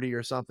 230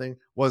 or something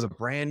was a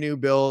brand new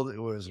build. It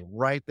was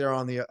right there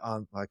on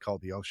I call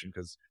it the ocean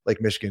because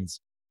Lake Michigan's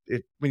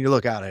when you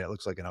look at it, it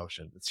looks like an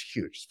ocean. It's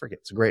huge.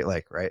 It's a Great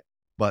Lake, right?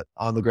 But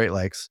on the Great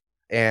Lakes.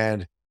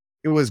 And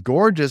it was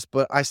gorgeous,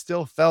 but I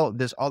still felt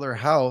this other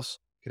house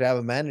could have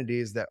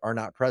amenities that are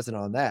not present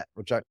on that,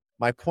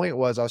 my point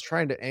was I was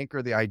trying to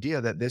anchor the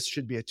idea that this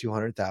should be a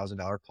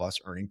 $200,000 plus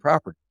earning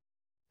property.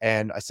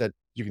 And I said,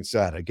 you can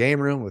set a game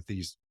room with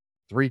these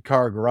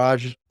 3-car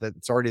garage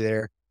that's already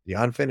there, the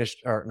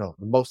unfinished or no,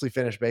 the mostly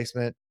finished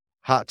basement,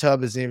 hot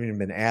tub hasn't even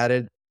been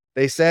added.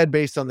 They said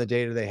based on the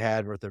data they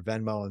had with their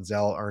Venmo and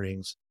Zelle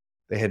earnings,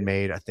 they had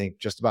made, I think,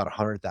 just about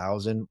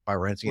 100,000 by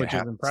renting it which is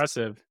half.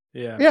 impressive.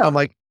 Yeah. Yeah, I'm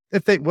like,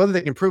 if they whether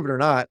they can prove it or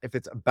not, if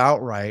it's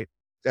about right,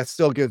 that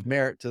still gives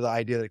merit to the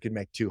idea that it could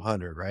make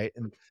 200, right?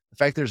 And the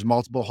fact there's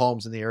multiple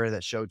homes in the area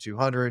that show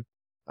 200,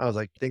 I was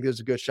like, I think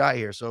there's a good shot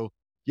here. So,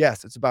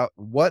 yes, it's about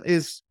what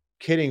is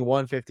kidding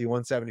 150,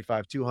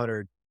 175,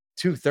 200,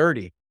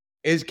 230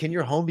 is can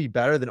your home be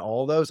better than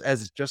all of those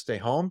as just a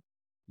home?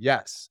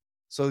 Yes.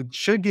 So it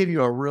should give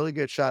you a really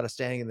good shot of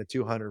staying in the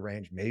 200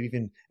 range, maybe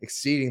even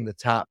exceeding the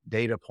top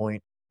data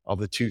point of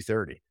the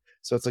 230.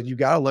 So it's like you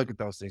got to look at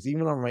those things.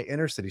 Even on my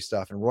inner city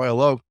stuff in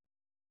Royal Oak,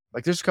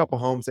 like there's a couple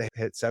homes that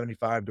hit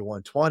 75 to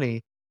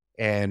 120.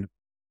 And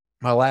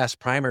my last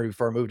primary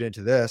before I moved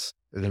into this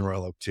is in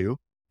Royal Oak 2.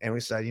 And we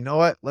said, you know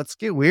what? Let's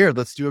get weird.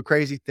 Let's do a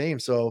crazy theme.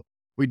 So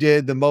we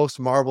did the most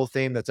marble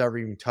theme that's ever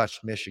even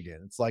touched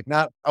Michigan. It's like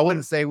I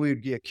wouldn't say we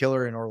would be a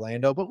killer in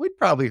Orlando, but we'd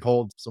probably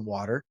hold some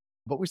water.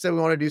 But we said we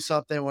want to do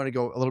something. We want to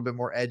go a little bit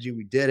more edgy.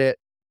 We did it.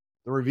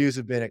 The reviews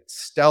have been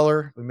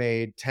stellar. We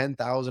made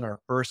 10,000 our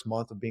first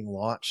month of being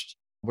launched.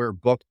 We were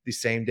booked the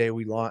same day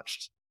we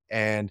launched.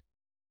 And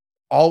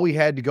all we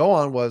had to go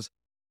on was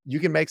you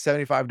can make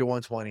 75 to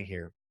 120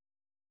 here.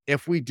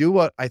 If we do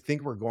what I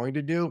think we're going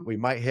to do, we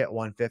might hit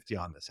 150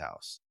 on this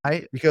house,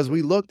 right? Because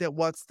we looked at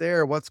what's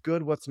there, what's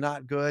good, what's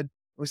not good.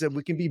 We said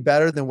we can be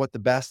better than what the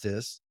best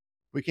is.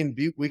 We can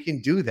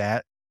do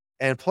that.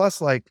 And plus,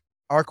 like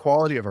our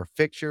quality of our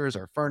fixtures,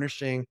 our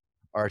furnishing,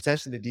 our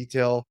attention to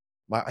detail.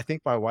 I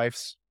think my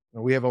wife's,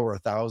 we have over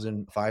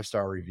 1,000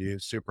 5-star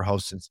reviews,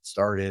 Superhost since it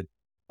started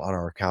on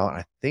our account.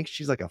 I think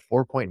she's like a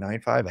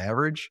 4.95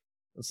 average.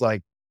 It's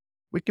like,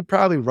 we could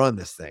probably run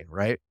this thing,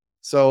 right?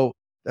 So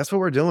that's what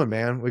we're doing,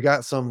 man. We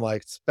got some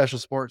like special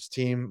sports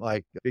team,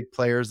 like big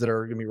players that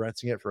are going to be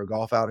renting it for a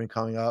golf outing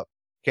coming up.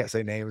 Can't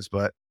say names,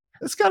 but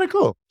it's kind of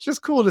cool. It's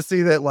just cool to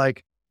see that,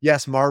 like,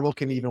 yes, marble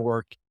can even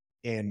work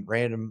in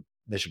random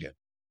Michigan.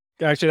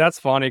 Actually, that's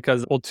funny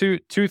because, well, two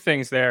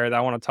things there that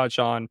I want to touch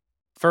on.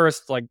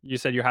 First, like you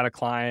said, you had a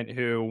client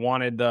who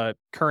wanted the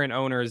current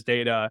owner's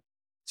data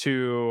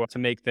to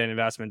make the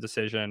investment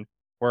decision.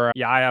 Where,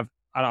 yeah,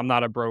 I'm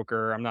not a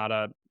broker, I'm not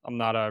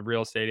a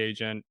real estate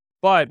agent,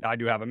 but I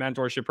do have a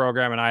mentorship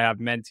program, and I have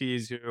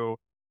mentees who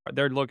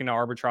they're looking to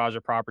arbitrage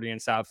a property in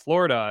South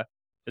Florida.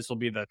 This will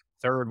be the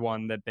third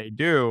one that they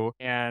do,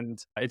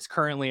 and it's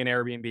currently an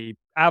Airbnb.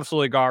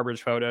 Absolutely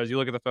garbage photos. You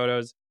look at the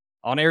photos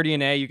on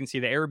AirDNA, you can see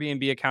the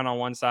Airbnb account on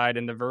one side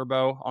and the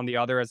Vrbo on the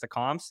other as the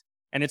comps,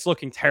 and it's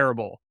looking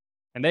terrible.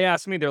 And they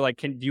asked me, they're like,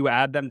 "Can you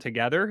add them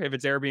together if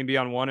it's Airbnb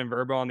on one and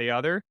Vrbo on the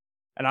other?"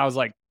 And I was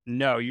like,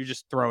 "No, you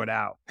just throw it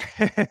out.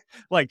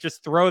 Like,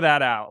 just throw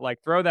that out. Like,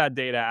 throw that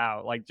data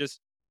out. Like, just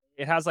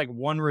it has like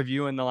one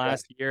review in the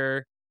last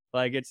year.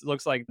 Like, it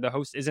looks like the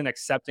host isn't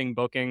accepting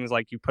bookings.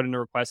 Like, you put in a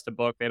request to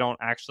book, they don't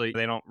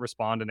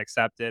respond and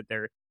accept it.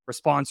 Their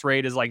response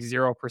rate is like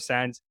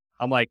 0%.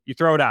 I'm like, you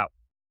throw it out.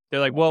 They're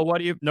like, well, what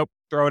do you? Nope,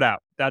 throw it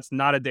out. That's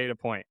not a data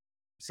point.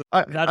 So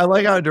I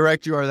like how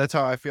direct you are. That's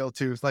how I feel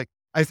too. It's like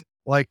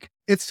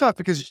it's tough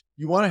because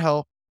you want to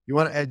help, you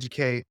want to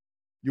educate,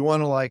 you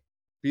want to like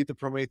beat the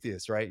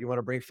Prometheus, right? You want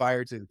to bring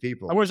fire to the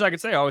people. I wish I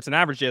could say, oh, it's an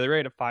average daily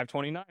rate of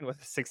 529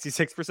 with a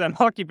 66%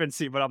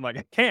 occupancy, but I'm like,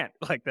 I can't.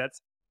 Like,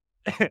 that's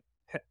sorry,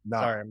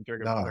 I'm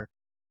drinking water.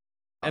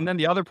 And then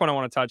the other point I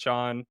want to touch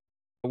on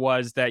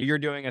was that you're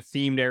doing a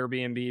themed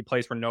Airbnb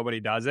place where nobody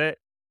does it.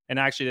 And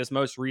actually, this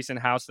most recent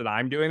house that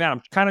I'm doing that,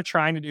 I'm kind of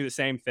trying to do the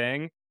same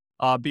thing.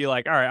 Be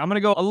like, all right, I'm going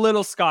to go a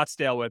little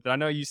Scottsdale with it. I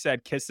know you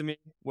said Kissimmee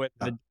with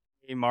the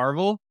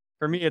Marvel.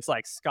 For me, it's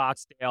like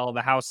Scottsdale.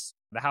 The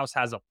house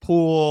has a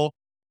pool.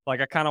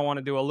 Like, I kind of want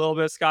to do a little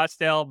bit of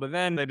Scottsdale, but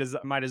then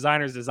my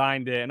designers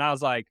designed it. And I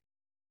was like,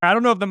 I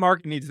don't know if the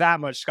market needs that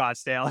much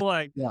Scottsdale.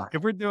 Like,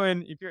 if you're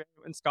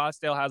in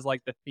Scottsdale has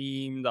like the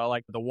theme,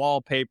 like the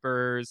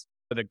wallpapers,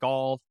 the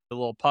golf, the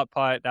little putt,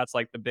 that's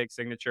like the big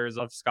signatures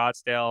of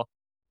Scottsdale.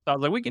 So I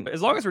was like, we can,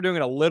 as long as we're doing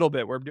it a little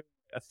bit, we're doing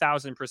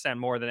 1,000%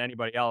 more than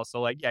anybody else. So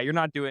like, yeah, you're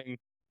not doing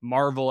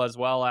Marvel as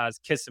well as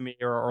Kissimmee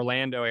or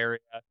Orlando area,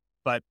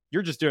 but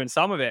you're just doing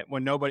some of it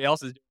when nobody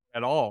else is doing it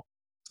at all.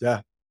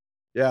 Yeah.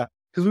 Yeah.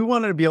 Because we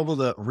wanted to be able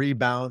to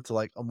rebound to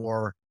like a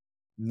more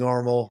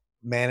normal,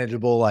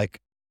 manageable like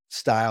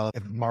style.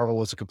 If Marvel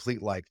was a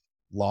complete like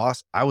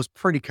loss, I was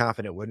pretty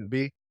confident it wouldn't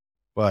be,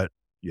 but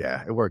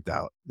yeah, it worked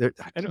out.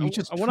 And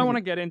what I want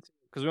to get into,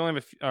 because we only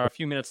have a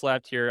few minutes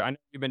left here. I know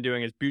you've been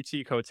doing is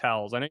boutique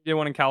hotels. I know you did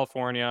one in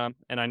California,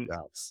 and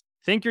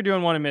think you're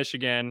doing one in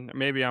Michigan.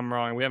 Maybe I'm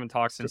wrong. We haven't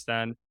talked since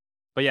then.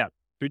 But yeah,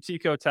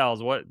 boutique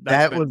hotels. What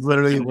that's That been was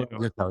literally been what I'm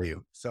new. gonna tell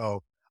you.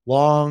 So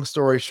long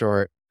story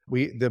short,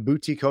 the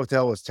boutique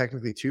hotel was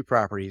technically 2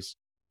 properties,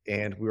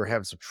 and we were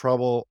having some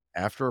trouble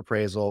after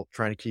appraisal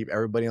trying to keep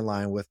everybody in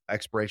line with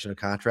expiration of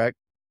contract.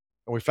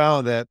 And we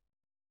found that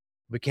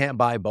we can't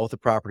buy both the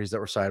properties that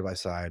were side by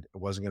side. It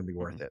wasn't gonna be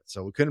worth Mhm. it.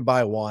 So we couldn't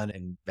buy one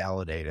and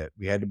validate it.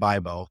 We had to buy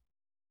both.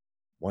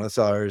 One of the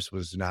sellers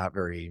was not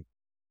very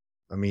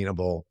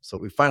amenable, so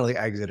we finally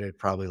exited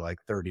probably like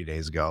 30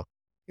 days ago.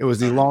 It was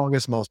the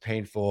longest, most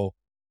painful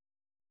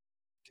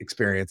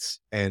experience,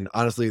 and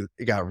honestly,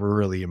 it got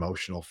really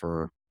emotional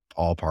for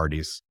all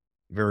parties.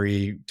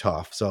 Very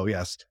tough. So,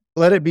 yes,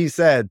 let it be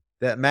said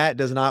that Matt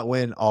does not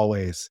win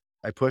always.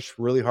 I pushed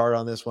really hard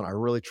on this one. I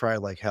really tried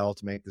like hell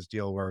to make this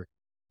deal work,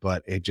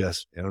 but and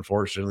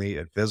unfortunately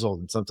it fizzled.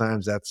 And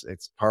sometimes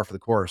it's par for the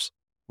course.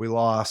 We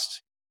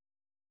lost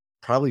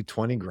probably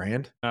 20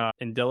 grand.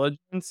 In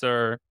diligence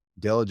or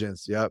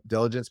Diligence. Yep.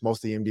 Diligence.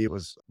 Most of the MD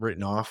was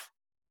written off.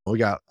 We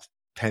got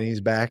pennies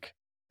back,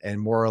 and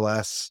more or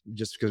less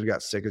just because we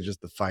got sick of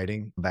just the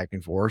fighting back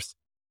and forth.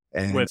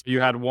 And with you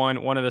had one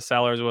of the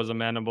sellers was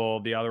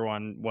amenable, the other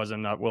one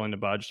wasn't not willing to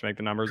budge to make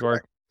the numbers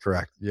work. correct.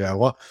 Correct. Yeah.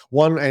 Well,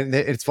 one, and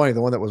it's funny,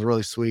 the one that was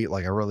really sweet,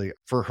 like I really,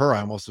 for her,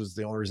 I almost was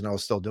the only reason I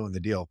was still doing the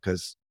deal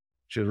because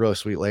she was a really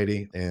sweet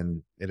lady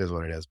and it is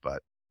what it is.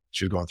 But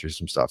she was going through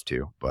some stuff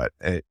too. But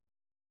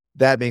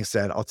that being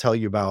said, I'll tell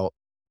you about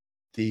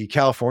the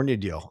California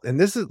deal. And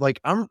this is like,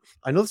 I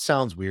know this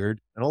sounds weird.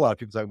 I know a lot of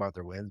people talk about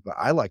their wins, but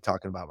I like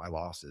talking about my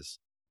losses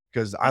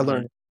because I Mhm.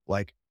 learned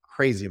like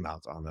crazy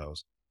amounts on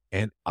those.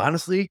 And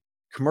honestly,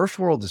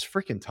 commercial world is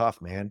freaking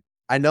tough, man.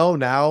 I know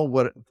now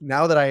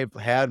that I've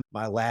had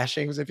my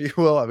lashings, if you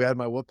will, I've had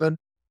my whooping,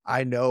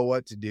 I know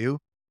what to do.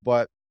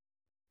 But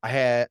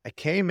I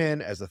came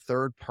in as a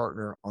third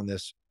partner on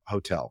this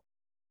hotel,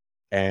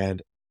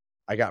 and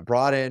I got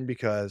brought in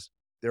because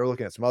they were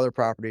looking at some other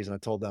properties, and I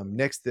told them,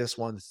 "Nix this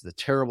one. This is a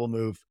terrible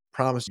move.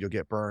 Promise you'll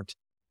get burnt."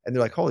 And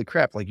they're like, "Holy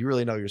crap! Like you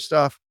really know your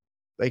stuff.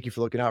 Thank you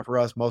for looking out for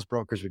us." Most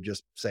brokers would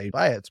just say,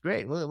 "Buy it. It's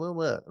great." Blah, blah,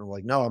 blah. And I'm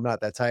like, "No, I'm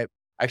not that type.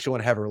 I actually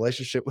want to have a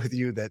relationship with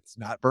you that's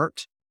not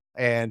burnt."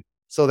 And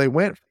so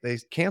they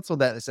canceled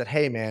that and said,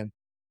 "Hey, man,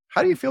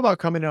 how do you feel about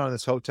coming in on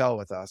this hotel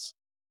with us?"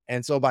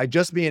 And so by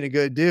just being a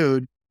good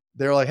dude,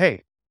 they're like,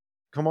 "Hey,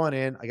 come on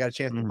in. I got a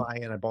chance to Mhm. buy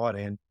in. I bought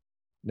in."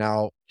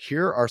 Now,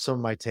 here are some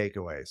of my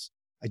takeaways.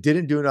 I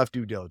didn't do enough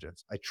due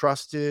diligence. I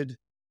trusted,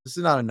 this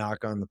is not a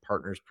knock on the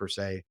partners per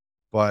se,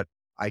 but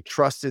I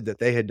trusted that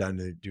they had done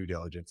the due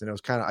diligence. And it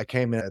was kind of, I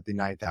came in at the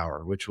ninth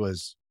hour, which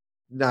was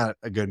not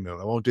a good move.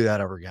 I won't do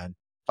that ever again.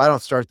 If I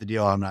don't start the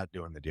deal, I'm not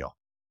doing the deal.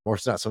 Or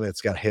it's not something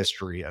that's got a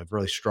history of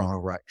really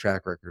strong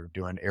track record of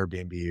doing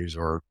Airbnbs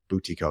or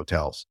boutique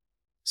hotels.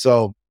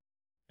 So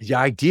the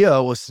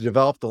idea was to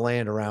develop the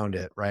land around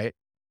it, right?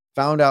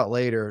 Found out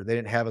later they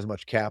didn't have as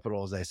much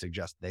capital as they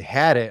suggested. They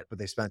had it, but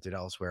they spent it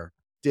elsewhere.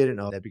 Didn't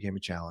know that became a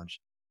challenge.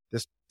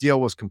 This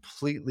deal was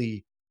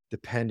completely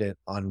dependent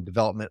on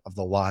development of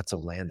the lots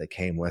of land that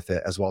came with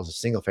it, as well as a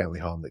single family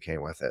home that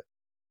came with it.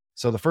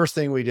 So the first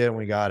thing we did when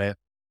we got it,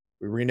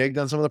 we reneged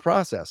on some of the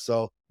process.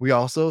 So we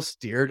also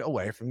steered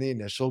away from the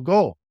initial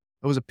goal.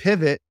 It was a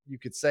pivot, you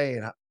could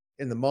say,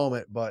 in the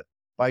moment, but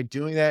by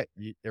doing that,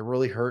 it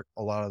really hurt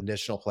a lot of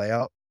additional play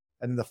out.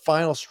 And the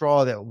final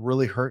straw that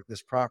really hurt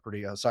this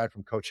property, aside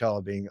from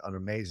Coachella being an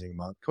amazing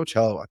month,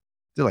 Coachella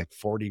did like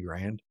 40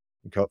 grand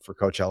for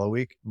Coachella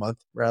week,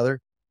 month rather.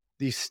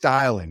 The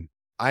styling.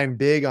 I'm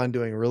big on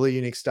doing really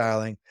unique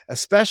styling,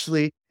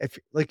 especially if,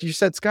 like you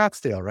said,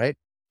 Scottsdale, right?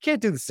 Can't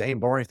do the same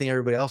boring thing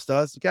everybody else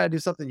does. You got to do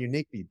something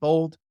unique, be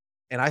bold.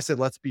 And I said,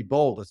 let's be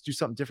bold. Let's do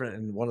something different.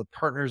 And one of the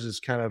partners is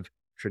kind of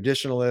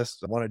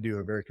traditionalist. I want to do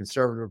a very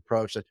conservative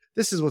approach. That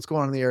this is what's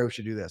going on in the area. We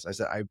should do this. I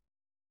said, I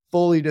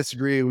fully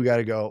disagree. We got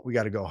to go. We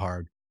got to go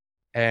hard.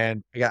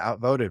 And I got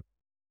outvoted,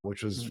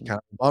 which was Mhm. kind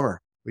of a bummer.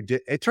 We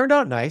did. It turned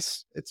out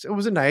nice. It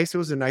was a nice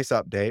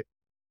update.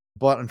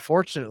 But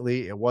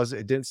unfortunately,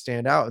 it didn't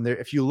stand out. And there,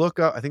 if you look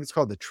up, I think it's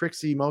called the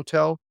Trixie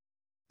Motel.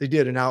 They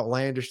did an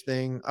outlandish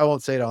thing. I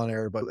won't say it on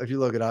air, but if you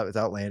look it up, it's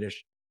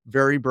outlandish.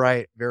 Very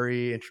bright,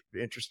 very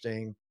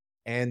interesting,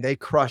 and they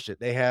crushed it.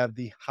 They have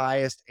the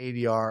highest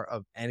ADR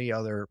of any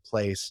other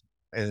place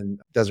in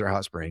Desert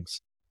Hot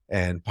Springs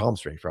and Palm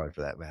Springs, probably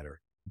for that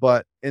matter.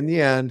 But in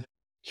the end,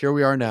 here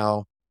we are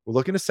now. We're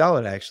looking to sell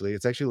it. Actually,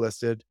 it's actually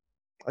listed.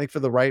 I think for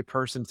the right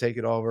person to take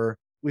it over.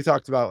 We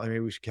talked about, I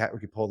mean, we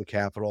could pull the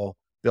capital,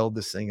 build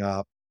this thing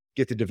up,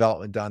 get the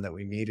development done that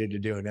we needed to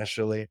do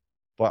initially.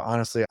 But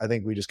honestly, I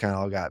think we just kind of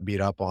all got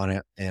beat up on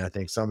it. And I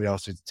think somebody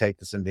else needs to take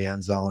this in the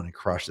end zone and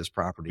crush this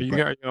property. But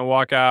You're gonna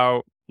walk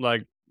out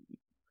like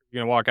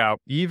you're gonna walk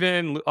out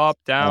even, up,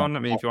 uh, down? I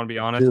mean, if you wanna be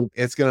honest. dude,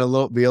 it's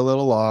gonna be a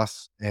little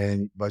loss.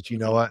 But you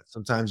know Mhm. what?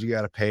 Sometimes you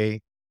gotta pay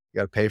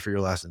for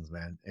your lessons,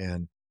 man.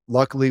 And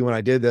luckily when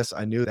I did this,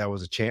 I knew that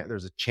was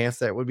there's a chance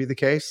that would be the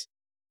case.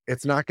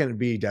 It's not going to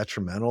be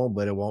detrimental,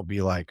 but it won't be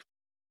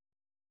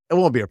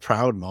a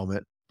proud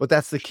moment. But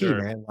that's the key,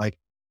 Sure. man. Like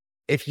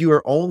if you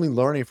are only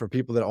learning from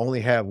people that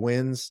only have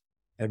wins,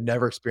 and have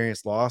never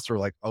experienced loss or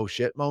like, oh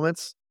shit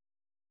moments,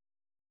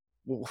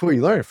 who are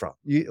you learning from?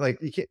 You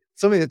can't,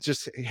 something that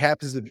just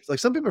happens to like,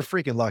 some people are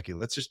freaking lucky.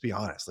 Let's just be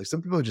honest. Like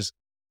some people are just,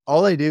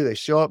 all they do, they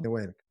show up and they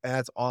win. And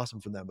that's awesome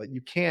for them. But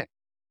you can't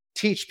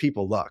teach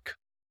people luck.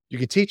 You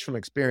can teach from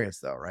experience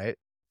though, right?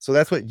 So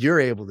that's what you're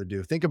able to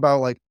do. Think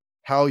about like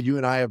how you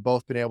and I have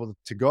both been able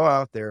to go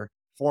out there,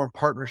 form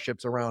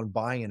partnerships around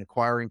buying and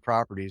acquiring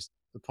properties to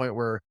the point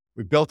where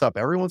we built up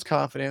everyone's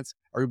confidence,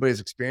 everybody's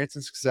experience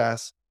and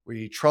success.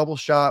 We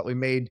troubleshot, we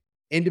made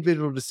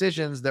individual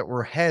decisions that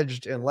were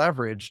hedged and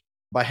leveraged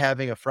by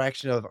having a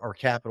fraction of our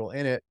capital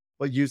in it,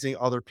 but using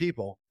other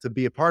people to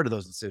be a part of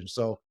those decisions.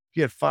 So if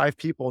you had 5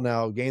 people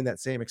now gain that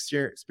same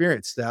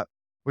experience step,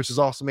 which has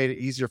also made it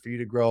easier for you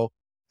to grow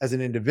as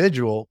an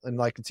individual and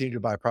like continue to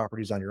buy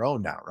properties on your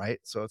own now, right?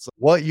 So it's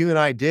what you and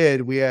I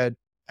did. We had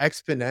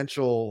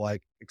exponential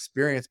like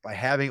experience by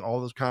having all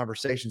those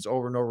conversations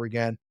over and over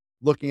again,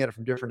 looking at it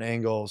from different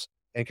angles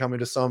and coming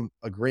to some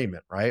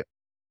agreement, right?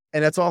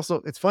 And that's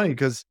also, it's funny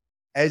because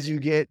as you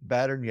get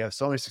better and you have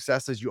so many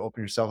successes, you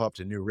open yourself up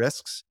to new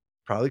risks,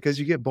 probably because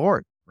you get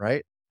bored,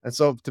 right? And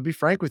so to be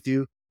frank with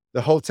you,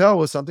 the hotel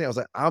was something I was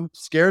like, I'm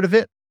scared of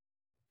it.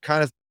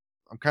 I'm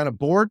kind of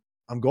bored.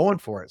 I'm going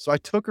for it. So I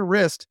took a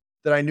risk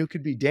that I knew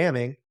could be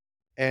damning,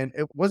 and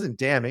it wasn't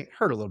damning. It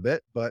hurt a little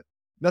bit, but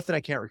nothing I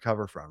can't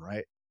recover from,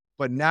 right?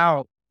 But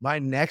now my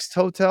next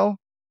hotel,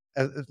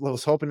 I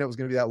was hoping it was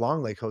going to be that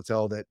Long Lake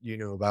hotel that you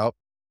knew about.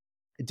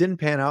 It didn't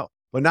pan out,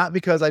 but not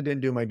because I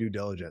didn't do my due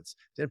diligence.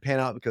 It didn't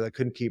pan out because I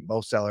couldn't keep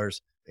most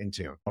sellers in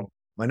tune.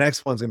 My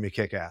next one's going to be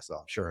kick ass though.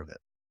 I'm sure of it.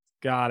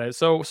 Got it.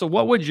 So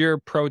what would your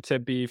pro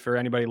tip be for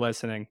anybody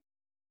listening?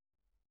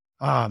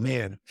 Oh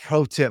man,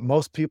 pro tip.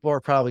 Most people are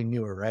probably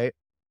newer, right?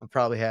 I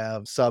probably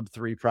have sub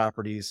 3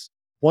 properties.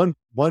 One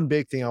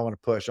big thing I want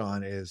to push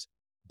on is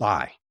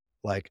buy.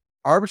 Like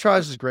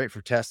arbitrage is great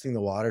for testing the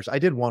waters. I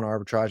did one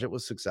arbitrage. It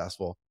was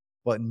successful,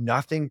 but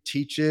nothing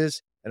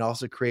teaches and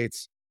also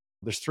creates,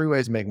 there's 3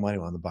 ways to make money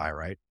on the buy,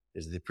 right?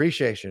 There's the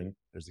appreciation,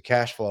 there's the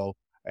cash flow,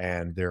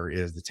 and there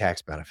is the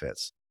tax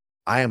benefits.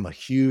 I am a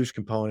huge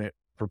proponent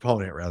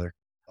rather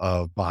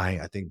of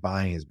buying. I think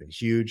buying has been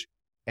huge.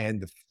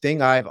 And the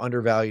thing I've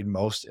undervalued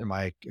most in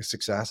my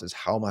success is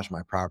how much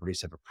my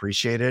properties have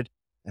appreciated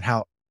and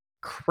how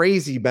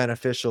crazy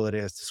beneficial it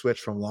is to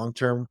switch from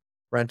long-term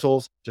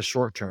rentals to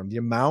short-term. The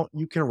amount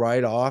you can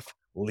write off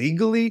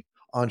legally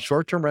on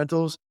short-term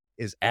rentals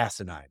is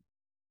asinine.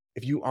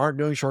 If you aren't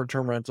doing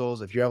short-term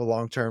rentals, if you have a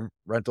long-term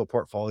rental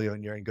portfolio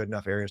and you're in good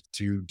enough areas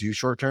to do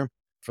short-term,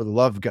 for the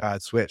love of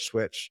God,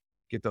 switch,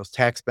 get those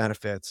tax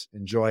benefits,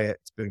 enjoy it.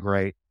 It's been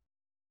great.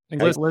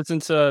 And listen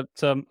to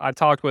I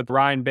talked with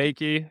Ryan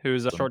Bakey,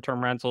 who's a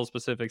short-term rental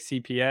specific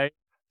CPA.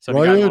 So if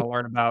you guys want to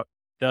learn about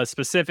the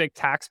specific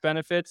tax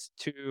benefits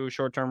to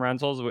short-term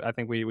rentals, I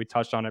think we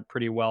touched on it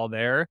pretty well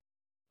there.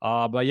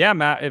 But yeah,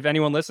 Matt, if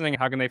anyone listening,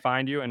 how can they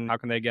find you and how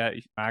can they get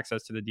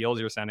access to the deals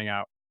you're sending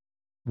out?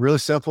 Really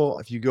simple.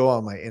 If you go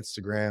on my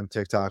Instagram,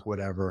 TikTok,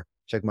 whatever,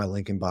 check my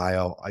link in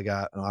bio. I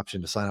got an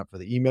option to sign up for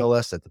the email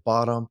list at the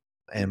bottom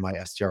and my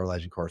STR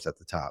Legend course at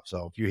the top.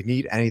 So if you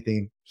need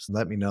anything, just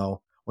let me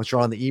know. Once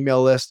you're on the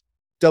email list,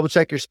 double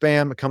check your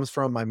spam. It comes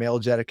from my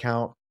MailJet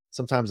account.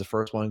 Sometimes the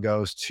first one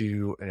goes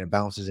to and it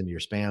bounces into your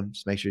spam.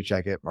 Just make sure you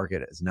check it, mark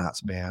it as not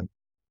spam.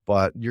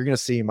 But you're going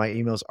to see my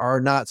emails are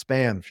not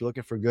spam. If you're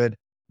looking for good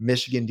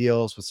Michigan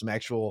deals with some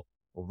actual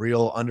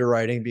real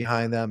underwriting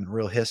behind them and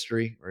real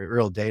history or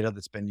real data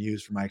that's been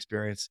used from my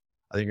experience,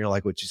 I think you're going to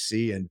like what you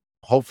see. And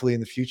hopefully in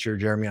the future,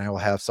 Jeremy and I will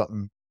have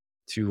something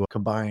to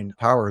combine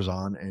powers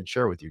on and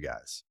share with you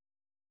guys.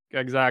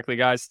 Exactly,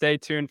 guys. Stay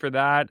tuned for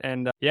that.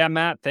 And yeah,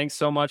 Matt, thanks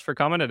so much for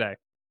coming today.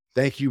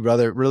 Thank you,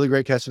 brother. Really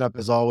great catching up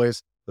as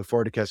always. Look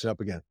forward to catching up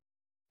again.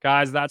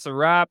 Guys, that's a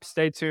wrap.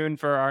 Stay tuned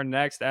for our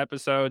next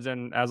episodes.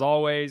 And as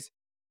always,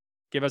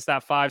 give us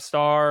that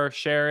 5-star,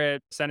 share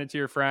it, send it to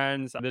your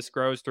friends. This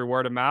grows through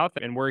word of mouth,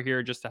 and we're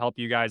here just to help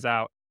you guys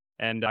out.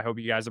 And I hope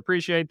you guys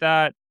appreciate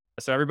that.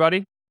 So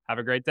everybody, have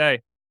a great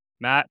day.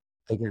 Matt,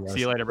 Thank you, guys.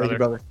 See you later, brother.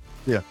 Thank you, brother.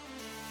 Yeah.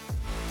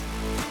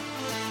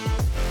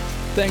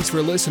 Thanks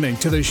for listening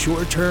to the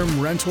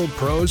Short-Term Rental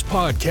Pros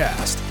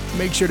podcast.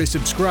 Make sure to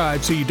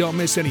subscribe so you don't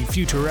miss any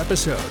future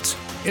episodes.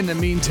 In the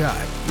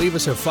meantime, leave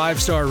us a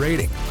 5-star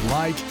rating,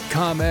 like,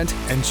 comment,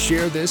 and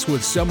share this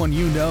with someone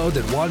you know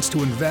that wants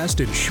to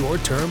invest in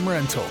short-term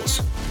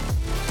rentals.